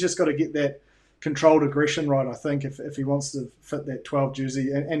well. And he's just got to get that controlled aggression right, I think, if he wants to fit that 12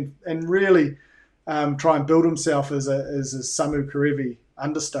 jersey and really try and build himself as a Samu Kerevi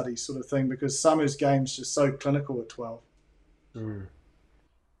understudy sort of thing, because Samu's game's just so clinical at 12.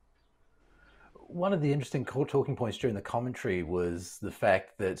 One of the interesting talking points during the commentary was the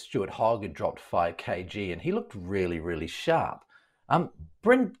fact that Stuart Hogg had dropped 5 kg and he looked really, really sharp.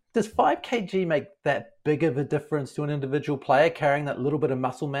 Bryn, does 5 kg make that big of a difference to an individual player carrying that little bit of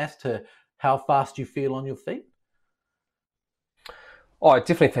muscle mass to how fast you feel on your feet? Oh, I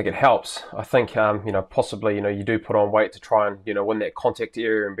definitely think it helps. I think, possibly, you do put on weight to try and, win that contact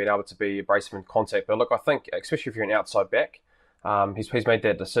area and being able to be abrasive in contact. But look, I think, especially if you're an outside back, he's made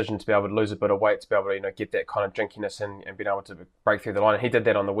that decision to be able to lose a bit of weight, to be able to, get that kind of jinkiness and being able to break through the line. And he did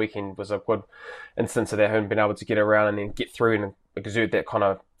that on the weekend, was a good instance of that, him being able to get around and then get through and exert that kind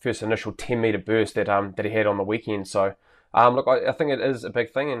of first initial 10-metre burst that he had on the weekend. So, look, I think it is a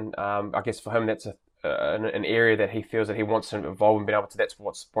big thing, and I guess for him that's an area that he feels that he wants to evolve and being able to, that's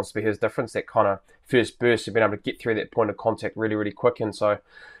what wants to be his difference, that kind of first burst of being able to get through that point of contact really, really quick. And so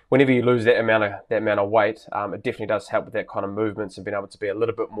whenever you lose that amount of weight, it definitely does help with that kind of movements and being able to be a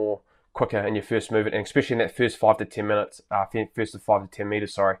little bit more quicker in your first movement, and especially in that first 5 to 10 minutes, first 5 to 10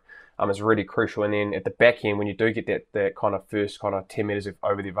 meters, is really crucial. And then at the back end, when you do get that kind of first kind of 10 meters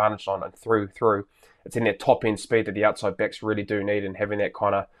over the advantage line and through, it's in that top end speed that the outside backs really do need, and having that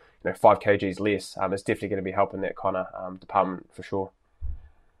kind of 5 kgs less is definitely going to be helping that kind of department for sure.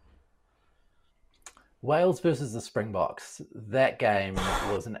 Wales versus the Springboks. That game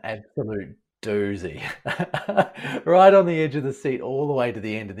was an absolute doozy. Right on the edge of the seat all the way to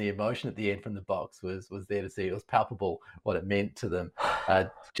the end, and the emotion at the end from the box was there to see. It was palpable what it meant to them.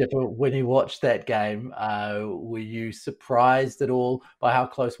 Chipper, when you watched that game, were you surprised at all by how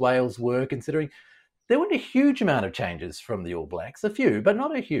close Wales were, considering there weren't a huge amount of changes from the All Blacks? A few, but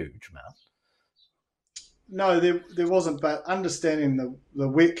not a huge amount. No, there wasn't, but understanding the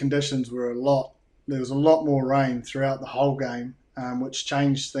wet conditions there was a lot more rain throughout the whole game, which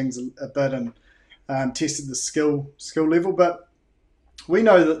changed things a bit and tested the skill level. But we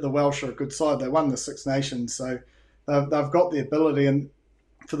know that the Welsh are a good side. They won the Six Nations, so they've got the ability, and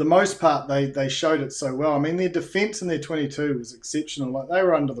for the most part they showed it so well. I mean, their defence in their 22 was exceptional. Like, they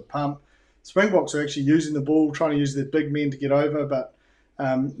were under the pump. Springboks are actually using the ball, trying to use their big men to get over, but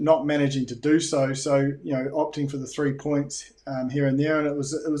not managing to do so. So, opting for the 3 points here and there, and it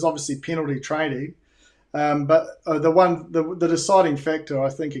was obviously penalty trading. But the deciding factor, I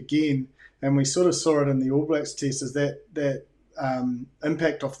think, again, and we sort of saw it in the All Blacks test, is that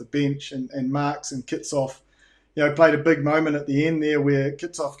impact off the bench, and Marks and Kitsoff, played a big moment at the end there where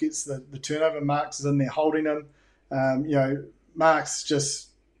Kitsoff gets the turnover. Marks is in there holding him. Marks just,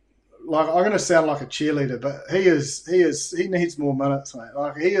 like, I'm going to sound like a cheerleader, but he needs more minutes, mate.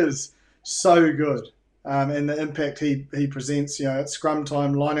 Like, he is so good. And the impact he presents, at scrum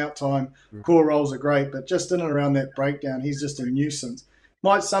time, line-out time, core roles are great, but just in and around that breakdown, he's just a nuisance.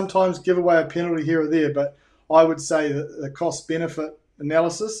 Might sometimes give away a penalty here or there, but I would say that the cost-benefit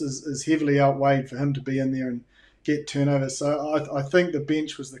analysis is heavily outweighed for him to be in there and get turnovers. So I think the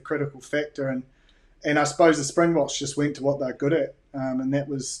bench was the critical factor, and I suppose the Springboks just went to what they're good at, and that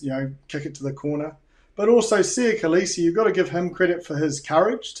was, kick it to the corner. But also, Sia Khaleesi, you've got to give him credit for his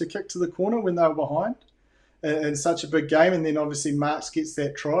courage to kick to the corner when they were behind in such a big game. And then obviously Marks gets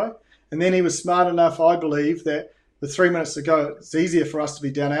that try. And then he was smart enough, I believe, that with 3 minutes to go, it's easier for us to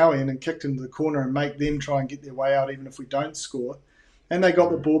be down our end and kicked into the corner and make them try and get their way out even if we don't score. And they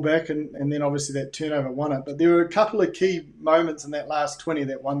got the ball back, and then obviously that turnover won it. But there were a couple of key moments in that last 20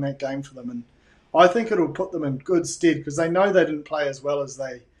 that won that game for them. And I think it'll put them in good stead because they know they didn't play as well as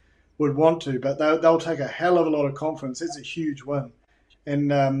they would want to, but they'll take a hell of a lot of confidence. It's a huge win.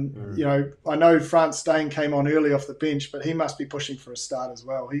 And, I know Franz Steyn came on early off the bench, but he must be pushing for a start as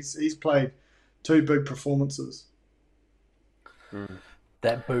well. He's played 2 big performances.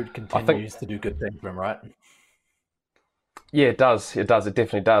 That boot continues to do good things for him, right? Yeah, it does. It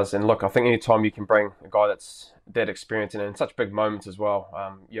definitely does. And look, I think anytime you can bring a guy that's that experienced and in such big moments as well,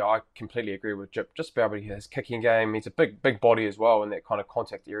 I completely agree with Jip. Just about his kicking game, he's a big body as well in that kind of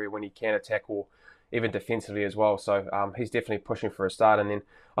contact area when he can attack or even defensively as well. So he's definitely pushing for a start. And then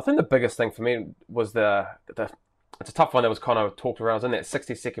I think the biggest thing for me was it's a tough one that was kind of talked around. It was in that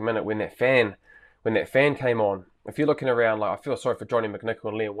 62nd minute when that fan came on. If you're looking around, like, I feel sorry for Johnny McNichol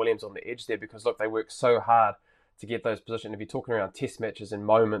and Liam Williams on the edge there because look, they work so hard to get those positions. If you're talking around test matches and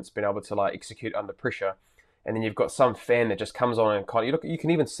moments, being able to like execute under pressure, and then you've got some fan that just comes on and kind of, you can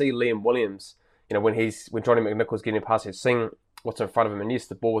even see Liam Williams, when Johnny McNichol's getting past him, seeing what's in front of him, and yes,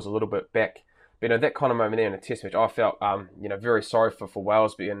 the ball was a little bit back. But that kind of moment there in a test match, I felt very sorry for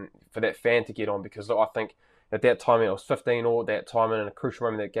Wales and for that fan to get on because look, I think at that time it was 15 all at that time and in a crucial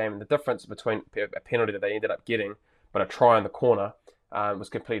moment of that game, and the difference between a penalty that they ended up getting but a try in the corner was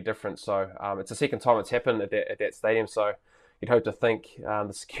completely different. So it's the second time it's happened at that stadium. So you'd hope to think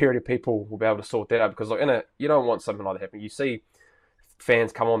the security people will be able to sort that out because look, you don't want something like that happening. You see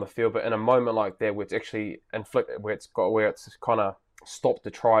fans come on the field, but in a moment like that where it's actually inflicted, where it's kind of stopped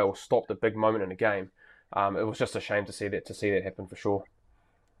the try or stopped a big moment in the game, it was just a shame to see that happen for sure.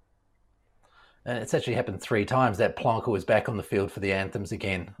 And it's actually happened 3 times that Plonker was back on the field for the anthems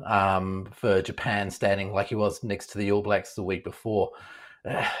again, for Japan, standing like he was next to the All Blacks the week before.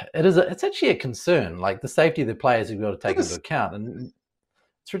 It's actually a concern, like the safety of the players you've got to take into account, and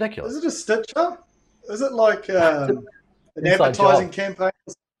it's ridiculous. Is it a stitcher? Is it like an advertising campaign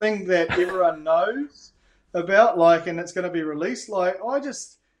or something that everyone knows about, like, and it's going to be released? Like,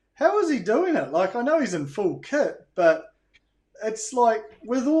 how is he doing it? Like, I know he's in full kit, but it's like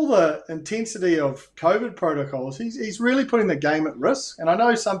with all the intensity of COVID protocols, he's really putting the game at risk. And I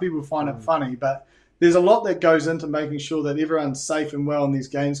know some people find it funny, but there's a lot that goes into making sure that everyone's safe and well and these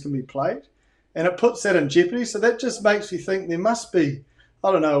games can be played. And it puts that in jeopardy. So that just makes me think there must be,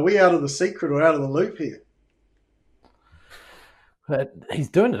 I don't know, are we out of the secret or out of the loop here? But he's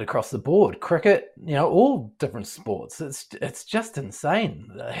doing it across the board. Cricket, all different sports. It's just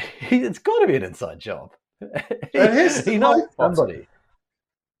insane. It's got to be an inside job. He knows somebody.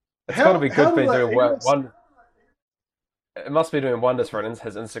 It's got to be good for doing one. It must be doing wonders for his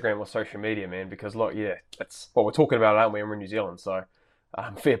Instagram or social media, man. Because look, it's what we're talking about, aren't we? We're in New Zealand, so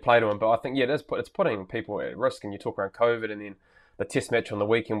fair play to him. But I think it's putting people at risk. And you talk around COVID, and then the Test match on the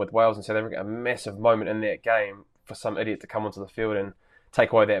weekend with Wales and South Africa, a massive moment in that game for some idiot to come onto the field and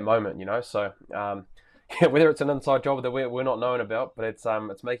take away that moment. So. Whether it's an inside job that we're not knowing about, but it's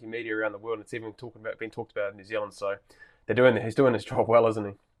making media around the world, and it's even being talked about in New Zealand. So he's doing his job well, isn't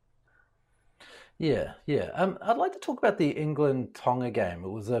he? Yeah. I'd like to talk about the England-Tonga game. It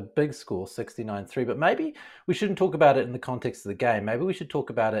was a big score, 69-3, but maybe we shouldn't talk about it in the context of the game. Maybe we should talk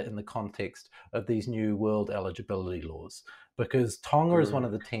about it in the context of these new world eligibility laws, because Tonga is one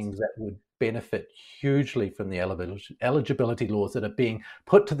of the teams that would benefit hugely from the eligibility laws that are being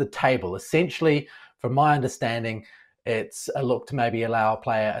put to the table. Essentially, from my understanding, it's a look to maybe allow a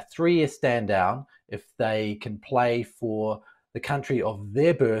player a 3-year stand down if they can play for the country of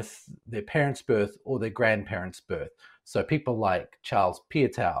their birth, their parents' birth, or their grandparents' birth. So people like Charles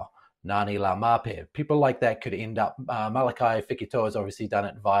Piutau, Ngani Laumape, people like that could end up, Malakai Fekitoa has obviously done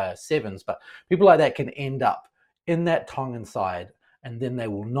it via sevens, but people like that can end up in that Tongan side, and then they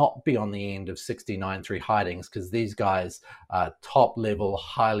will not be on the end of 69-3 hidings because these guys are top-level,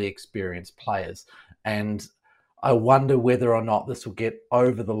 highly experienced players. And I wonder whether or not this will get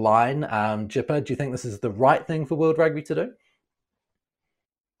over the line. Jipper, do you think this is the right thing for World Rugby to do?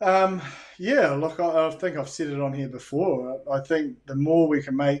 Yeah, look, I think I've said it on here before. I think the more we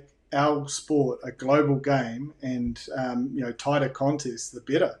can make our sport a global game and tighter contests, the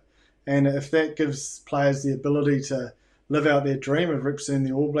better. And if that gives players the ability to live out their dream of representing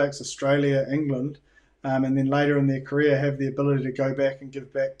the All Blacks, Australia, England, and then later in their career have the ability to go back and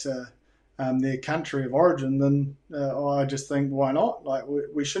give back to their country of origin, then I just think, why not? Like,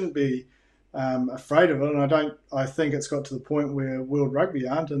 we shouldn't be afraid of it. And I think it's got to the point where World Rugby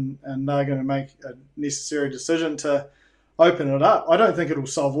aren't, and they're going to make a necessary decision to open it up. I don't think it'll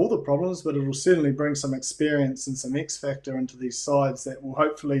solve all the problems, but it'll certainly bring some experience and some X factor into these sides that will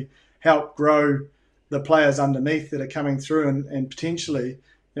hopefully help grow the players underneath that are coming through, and potentially,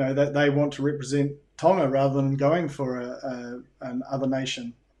 that they want to represent Tonga rather than going for an other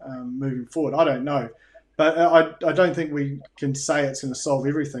nation moving forward. I don't know. But I don't think we can say it's going to solve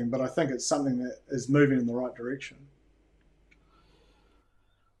everything, but I think it's something that is moving in the right direction.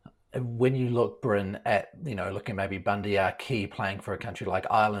 When you look, Bryn, at, looking maybe Bundy Aki playing for a country like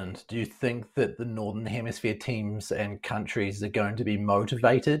Ireland, do you think that the Northern Hemisphere teams and countries are going to be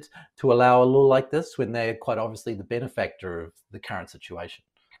motivated to allow a law like this when they're quite obviously the benefactor of the current situation?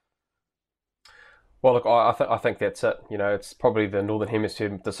 Well, look, I think that's it. It's probably the Northern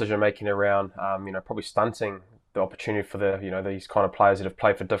Hemisphere decision-making around, probably stunting the opportunity for these kind of players that have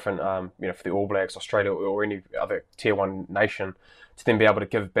played for different, for the All Blacks, Australia, or any other Tier 1 nation, to then be able to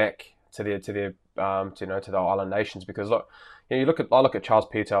give back to the island nations. Because look, I look at Charles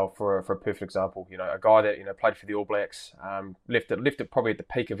Piutau for a perfect example. A guy that played for the All Blacks, left it probably at the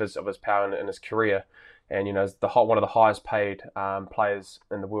peak of his power in his career, and is one of the highest paid players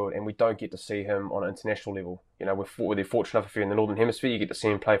in the world, and we don't get to see him on an international level. We're fortunate enough if you're in the Northern Hemisphere, you get to see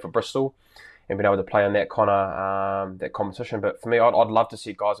him play for Bristol and being able to play in that kind of that competition. But for me, I'd love to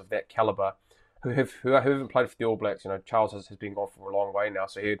see guys of that caliber who haven't played for the All Blacks. Charles has been gone for a long way now,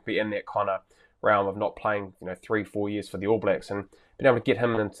 so he'd be in that kind of realm of not playing 3-4 years for the All Blacks, and being able to get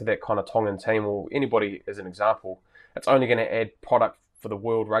him into that kind of Tongan team, or anybody as an example. It's only going to add product for the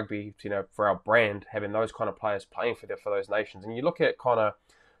World Rugby, for our brand, having those kind of players playing for those nations. And you look at kind of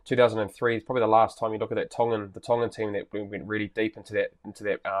 2003, it's probably the last time you look at the Tongan team that went really deep into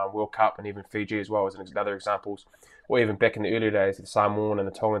that World Cup, and even Fiji as well as other examples, or even back in the early days, the Samoan and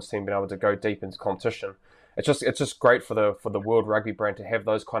the Tongan team being able to go deep into competition. It's just great for the World Rugby brand to have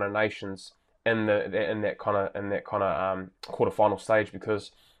those kind of nations in that kind of quarterfinal stage, because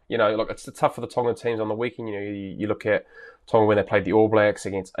look, it's tough for the Tongan teams on the weekend. You look at Tonga when they played the All Blacks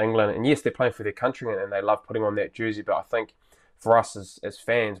against England, and yes, they're playing for their country and they love putting on that jersey, but I think for us as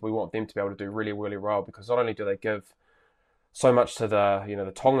fans, we want them to be able to do really, really well, because not only do they give so much to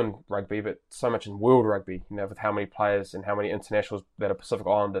the Tongan rugby, but so much in world rugby, with how many players and how many internationals that are Pacific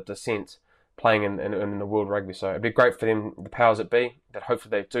Islander descent playing in the world rugby. So it'd be great for them, the powers that be, that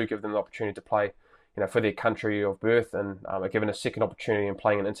hopefully they do give them the opportunity to play for their country of birth, and are given a second opportunity in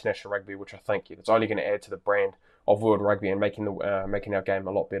playing in international rugby, which I think it's only going to add to the brand of world rugby and making our game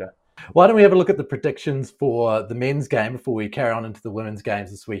a lot better. Why don't we have a look at the predictions for the men's game before we carry on into the women's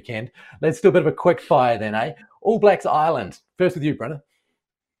games this weekend? Let's do a bit of a quick fire then, eh? All Blacks Ireland. First with you, Brennan.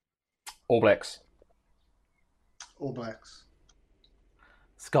 All Blacks. All Blacks.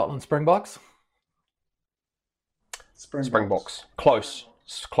 Scotland Springboks. Springboks. Close.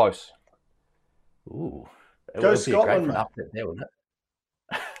 It's close. Ooh. Go Scotland, mate. Upset there, wouldn't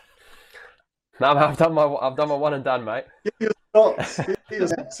it? No, I've done my one and done, mate. Get your shots. Get your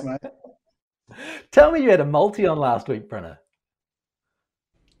shots, mate. Tell me you had a multi on last week, Brenner.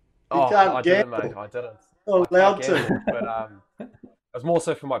 I didn't, mate. I didn't. Not allowed to. But it was more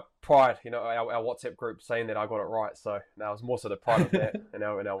so for my pride, our WhatsApp group saying that I got it right. So now it was more so the pride of that in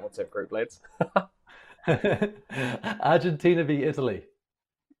our WhatsApp group, lads. Argentina v Italy.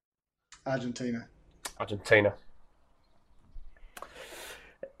 Argentina.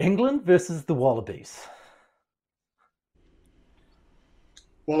 England versus the Wallabies.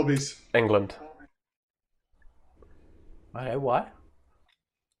 Wallabies. England. Okay, why?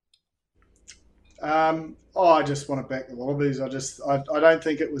 I just want to back the Wallabies. I don't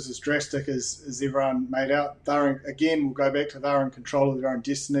think it was as drastic as everyone made out. We'll go back to they're in control of their own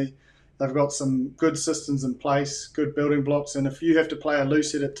destiny. They've got some good systems in place, good building blocks, and if you have to play a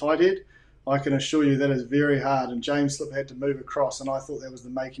loose head at tight head, I can assure you that is very hard. And James Slipper had to move across, and I thought that was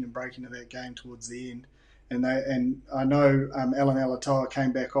the making and breaking of that game towards the end. And I know Alan Alatoa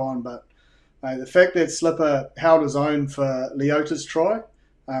came back on, but the fact that Slipper held his own for Leota's try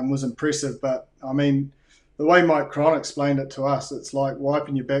was impressive. But I mean, the way Mike Cron explained it to us, it's like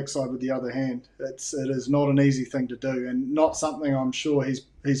wiping your backside with the other hand. It is not an easy thing to do, and not something I'm sure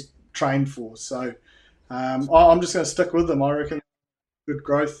he's trained for. So I'm just going to stick with them. I reckon good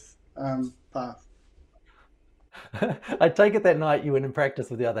growth path. I take it that night you went in practice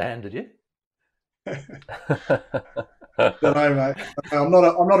with the other hand, did you? Don't know, mate. I'm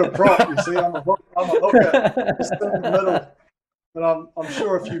not a prop. You see, I'm a hooker, just in the middle. But I'm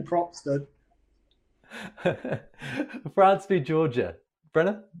sure a few props did. France v Georgia,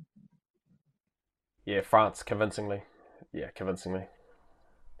 Brennan. Yeah, France convincingly. Yeah,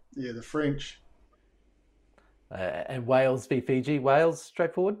 the French. And Wales v Fiji. Wales,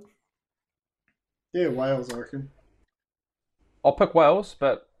 straightforward. Yeah, Wales, I reckon. I'll pick Wales,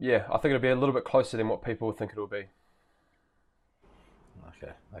 but yeah, I think it'll be a little bit closer than what people think it'll be.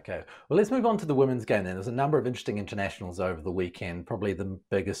 Okay. Well, let's move on to the women's game then. There's a number of interesting internationals over the weekend, probably the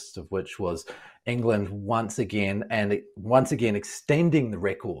biggest of which was England once again extending the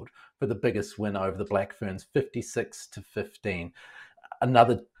record for the biggest win over the Black Ferns, 56-15.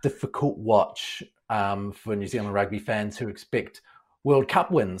 Another difficult watch for New Zealand rugby fans who expect World Cup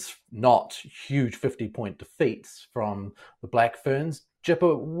wins, not huge 50-point defeats from the Black Ferns.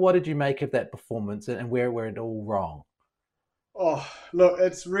 Jipper, what did you make of that performance and where were it all wrong? Oh, look,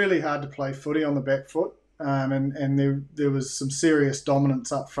 it's really hard to play footy on the back foot. And there was some serious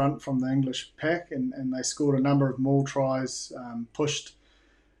dominance up front from the English pack, and they scored a number of maul tries, pushed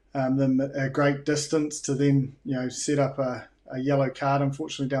them a great distance to then set up a yellow card,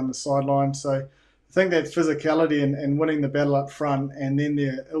 unfortunately, down the sideline. So I think that physicality and winning the battle up front and then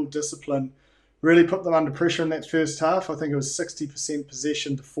their ill discipline really put them under pressure in that first half. I think it was 60%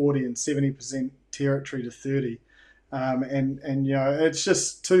 possession to 40 and 70% territory to 30. And it's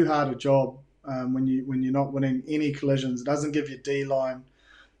just too hard a job when you're not winning any collisions. It doesn't give your D-line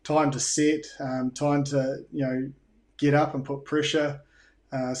time to set, time to get up and put pressure.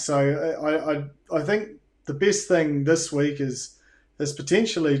 So I think the best thing this week is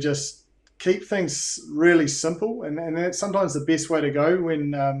potentially just keep things really simple, and that's sometimes the best way to go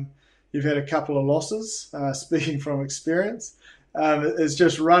when you've had a couple of losses. Speaking from experience, is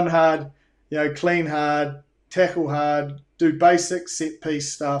just run hard, clean hard, tackle hard, do basic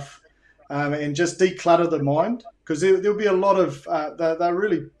set-piece stuff, and just declutter the mind, because there'll be a lot of they're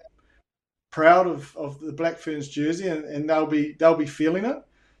really proud of the Black Ferns jersey, and they'll be feeling it.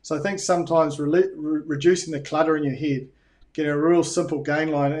 So I think sometimes reducing the clutter in your head, getting a real simple gain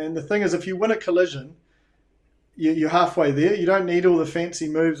line. And the thing is, if you win a collision, you're halfway there. You don't need all the fancy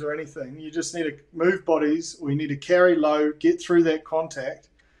moves or anything. You just need to move bodies, or you need to carry low, get through that contact.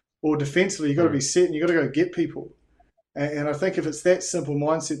 Or defensively, you've got to be set and you've got to go get people. And I think if it's that simple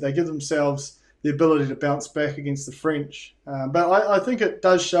mindset, they give themselves the ability to bounce back against the French. But I think it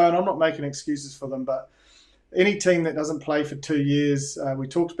does show, and I'm not making excuses for them, but any team that doesn't play for 2 years, we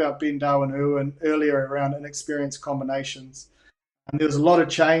talked about Ben Darwin earlier around inexperienced combinations. And there was a lot of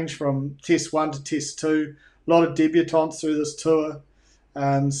change from Test 1 to Test 2, a lot of debutantes through this tour.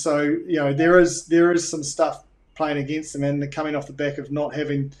 So there is some stuff playing against them, and they're coming off the back of not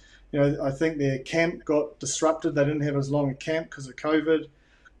having... I think their camp got disrupted. They didn't have as long a camp because of COVID.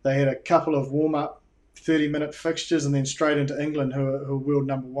 They had a couple of warm-up 30-minute fixtures and then straight into England, who are world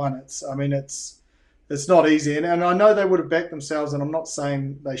number one. It's not easy. And I know they would have backed themselves, and I'm not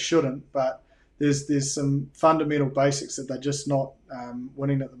saying they shouldn't, but there's some fundamental basics that they're just not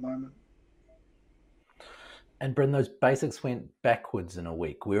winning at the moment. And Bryn, those basics went backwards in a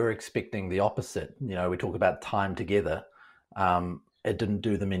week. We were expecting the opposite. We talk about time together. It didn't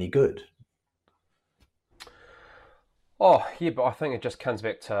do them any good. Oh yeah, but I think it just comes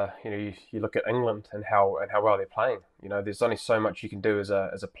back to you look at England and how well they're playing. There's only so much you can do as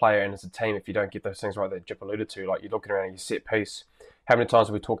a player and as a team if you don't get those things right that Jip alluded to. Like, you're looking around your set piece. How many times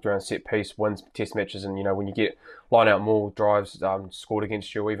have we talked around set piece wins test matches, and when you get line out maul drives scored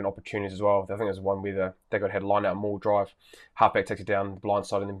against you, or even opportunities as well. I think there's one where they had line out maul drive, halfback takes it down the blind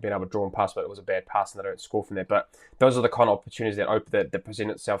side and then being able to draw and pass, but it was a bad pass and they don't score from that. But those are the kind of opportunities that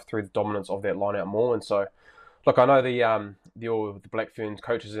present itself through the dominance of that line out maul. And so, look, I know the Black Ferns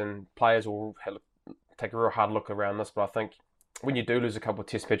coaches and players will take a real hard look around this, but I think when you do lose a couple of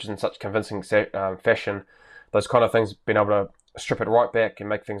test matches in such convincing fashion, those kind of things, being able to strip it right back and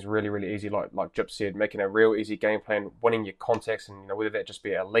make things really, really easy, like Jip said, making a real easy game plan, winning your contacts, and whether that just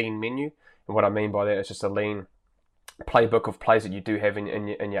be a lean menu. And what I mean by that is just a lean playbook of plays that you do have in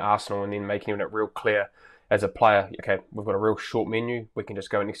your arsenal, and then making it real clear as a player, okay, we've got a real short menu, we can just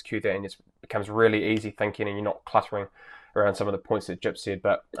go and execute that, and it becomes really easy thinking, and you're not cluttering around some of the points that Jip said.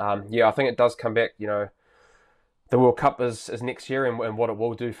 But I think it does come back. The World Cup is next year, and what it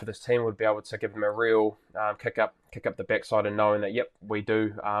will do for this team would be able to give them a real kick up the backside, and knowing that, yep, we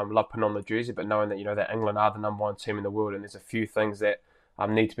do love putting on the jersey, but knowing that that England are the number one team in the world, and there's a few things that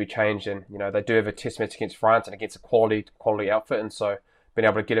need to be changed, and they do have a test match against France and against a quality outfit, and so being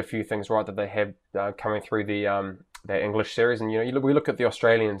able to get a few things right that they have coming through their English series. And we look at the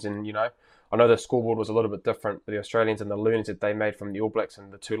Australians, and I know the scoreboard was a little bit different, but the Australians and the learnings that they made from the All Blacks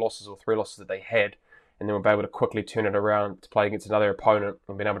and the 2 losses or 3 losses that they had, and then we'll be able to quickly turn it around to play against another opponent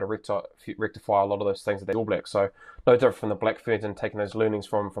and being able to rectify a lot of those things that the All Blacks. So no different from the Black Ferns and taking those learnings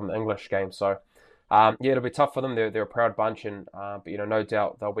from the English game. So it'll be tough for them. They're a proud bunch, and but no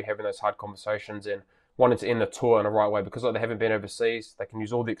doubt they'll be having those hard conversations and wanting to end the tour in the right way, because they haven't been overseas. They can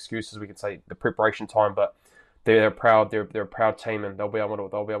use all the excuses, we can say the preparation time, but they're a proud team, and they'll be able to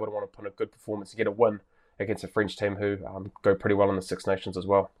want to put a good performance to get a win against a French team who go pretty well in the Six Nations as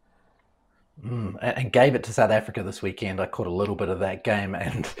well. And gave it to South Africa this weekend. I caught a little bit of that game,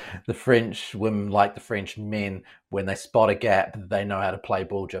 and the French women, like the French men, when they spot a gap, they know how to play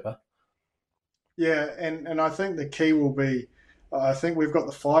ball, Jipper. Yeah, and I think the key will be, I think we've got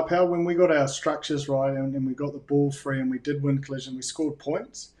the firepower. When we got our structures right and we got the ball free and we did win collision, we scored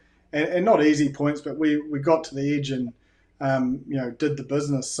points. And not easy points, but we got to the edge and, did the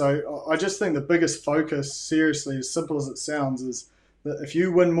business. So I just think the biggest focus, seriously, as simple as it sounds, is that if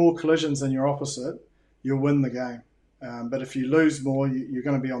you win more collisions than your opposite, you'll win the game. But if you lose more, you're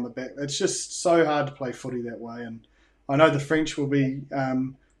going to be on the back. It's just so hard to play footy that way. And I know the French will be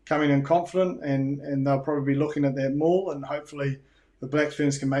coming in confident, and they'll probably be looking at that maul, and hopefully the Black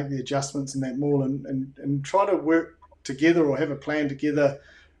Ferns can make the adjustments in that maul and try to work together or have a plan together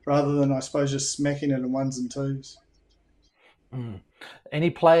rather than, I suppose, just smacking it in ones and twos.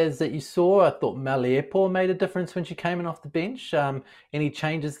 Any players that you saw? I thought Maliepo made a difference when she came in off the bench. Any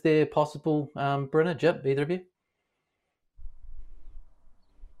changes there possible, Brynner, Jip, either of you?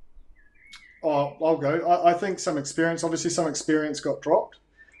 Oh, I'll go. I think some experience got dropped.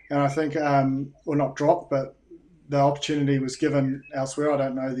 And I think, well, not dropped, but the opportunity was given elsewhere. I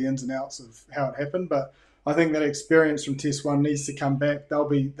don't know the ins and outs of how it happened, but I think that experience from Test 1 needs to come back. They'll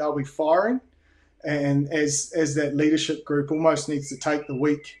be firing. And as that leadership group almost needs to take the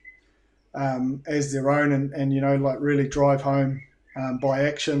week as their own and really drive home by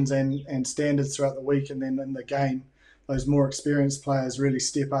actions and standards throughout the week. And then in the game, those more experienced players really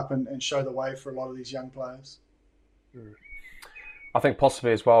step up and show the way for a lot of these young players. I think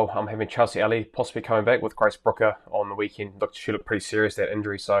possibly as well, having Chelsea Alley possibly coming back with Grace Brooker on the weekend. She looked pretty serious, that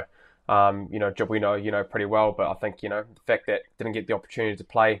injury. So, we know pretty well. But I think, the fact that didn't get the opportunity to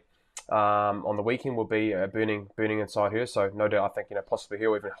play on the weekend will be burning inside her. So no doubt, I think, possibly her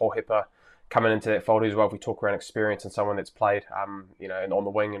or even Hohepa coming into that fold as well. If we talk around experience and someone that's played, and on the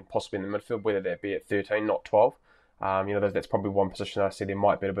wing and possibly in the midfield, whether that be at 13, not 12. That's probably one position I see there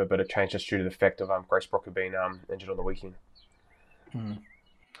might be a bit of change just due to the fact of Grace Brooker being injured on the weekend.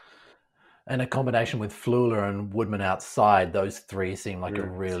 And a combination with Flula and Woodman outside, those three seem like a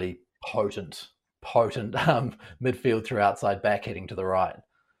really potent midfield through outside back heading to the right.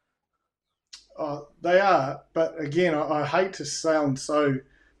 They are, but again, I hate to sound so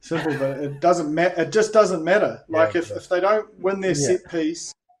simple, but it doesn't matter. It just doesn't matter. Like if they don't win their set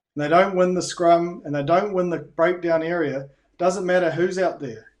piece, and they don't win the scrum, and they don't win the breakdown area, it doesn't matter who's out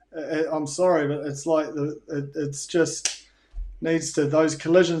there. I'm sorry, but it's like it's just those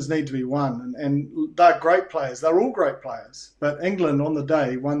collisions need to be won, and they're great players. They're all great players, but England on the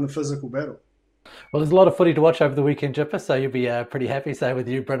day won the physical battle. Well, there's a lot of footy to watch over the weekend, Jipper, so you'll be pretty happy, say, with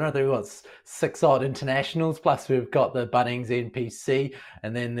you, Brynner. I think we've got 6 odd internationals, plus we've got the Bunnings NPC,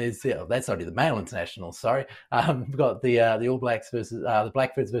 and then there's, that's only the male internationals, sorry. We've got the All Blacks versus, the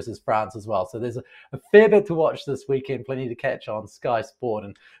Black Ferns versus France as well. So there's a fair bit to watch this weekend, plenty to catch on Sky Sport,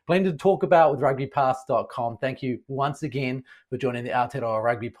 and plenty to talk about with rugbypass.com. Thank you once again for joining the Aotearoa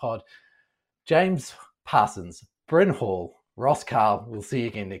Rugby Pod. James Parsons, Bryn Hall, Ross Carl, we'll see you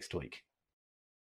again next week.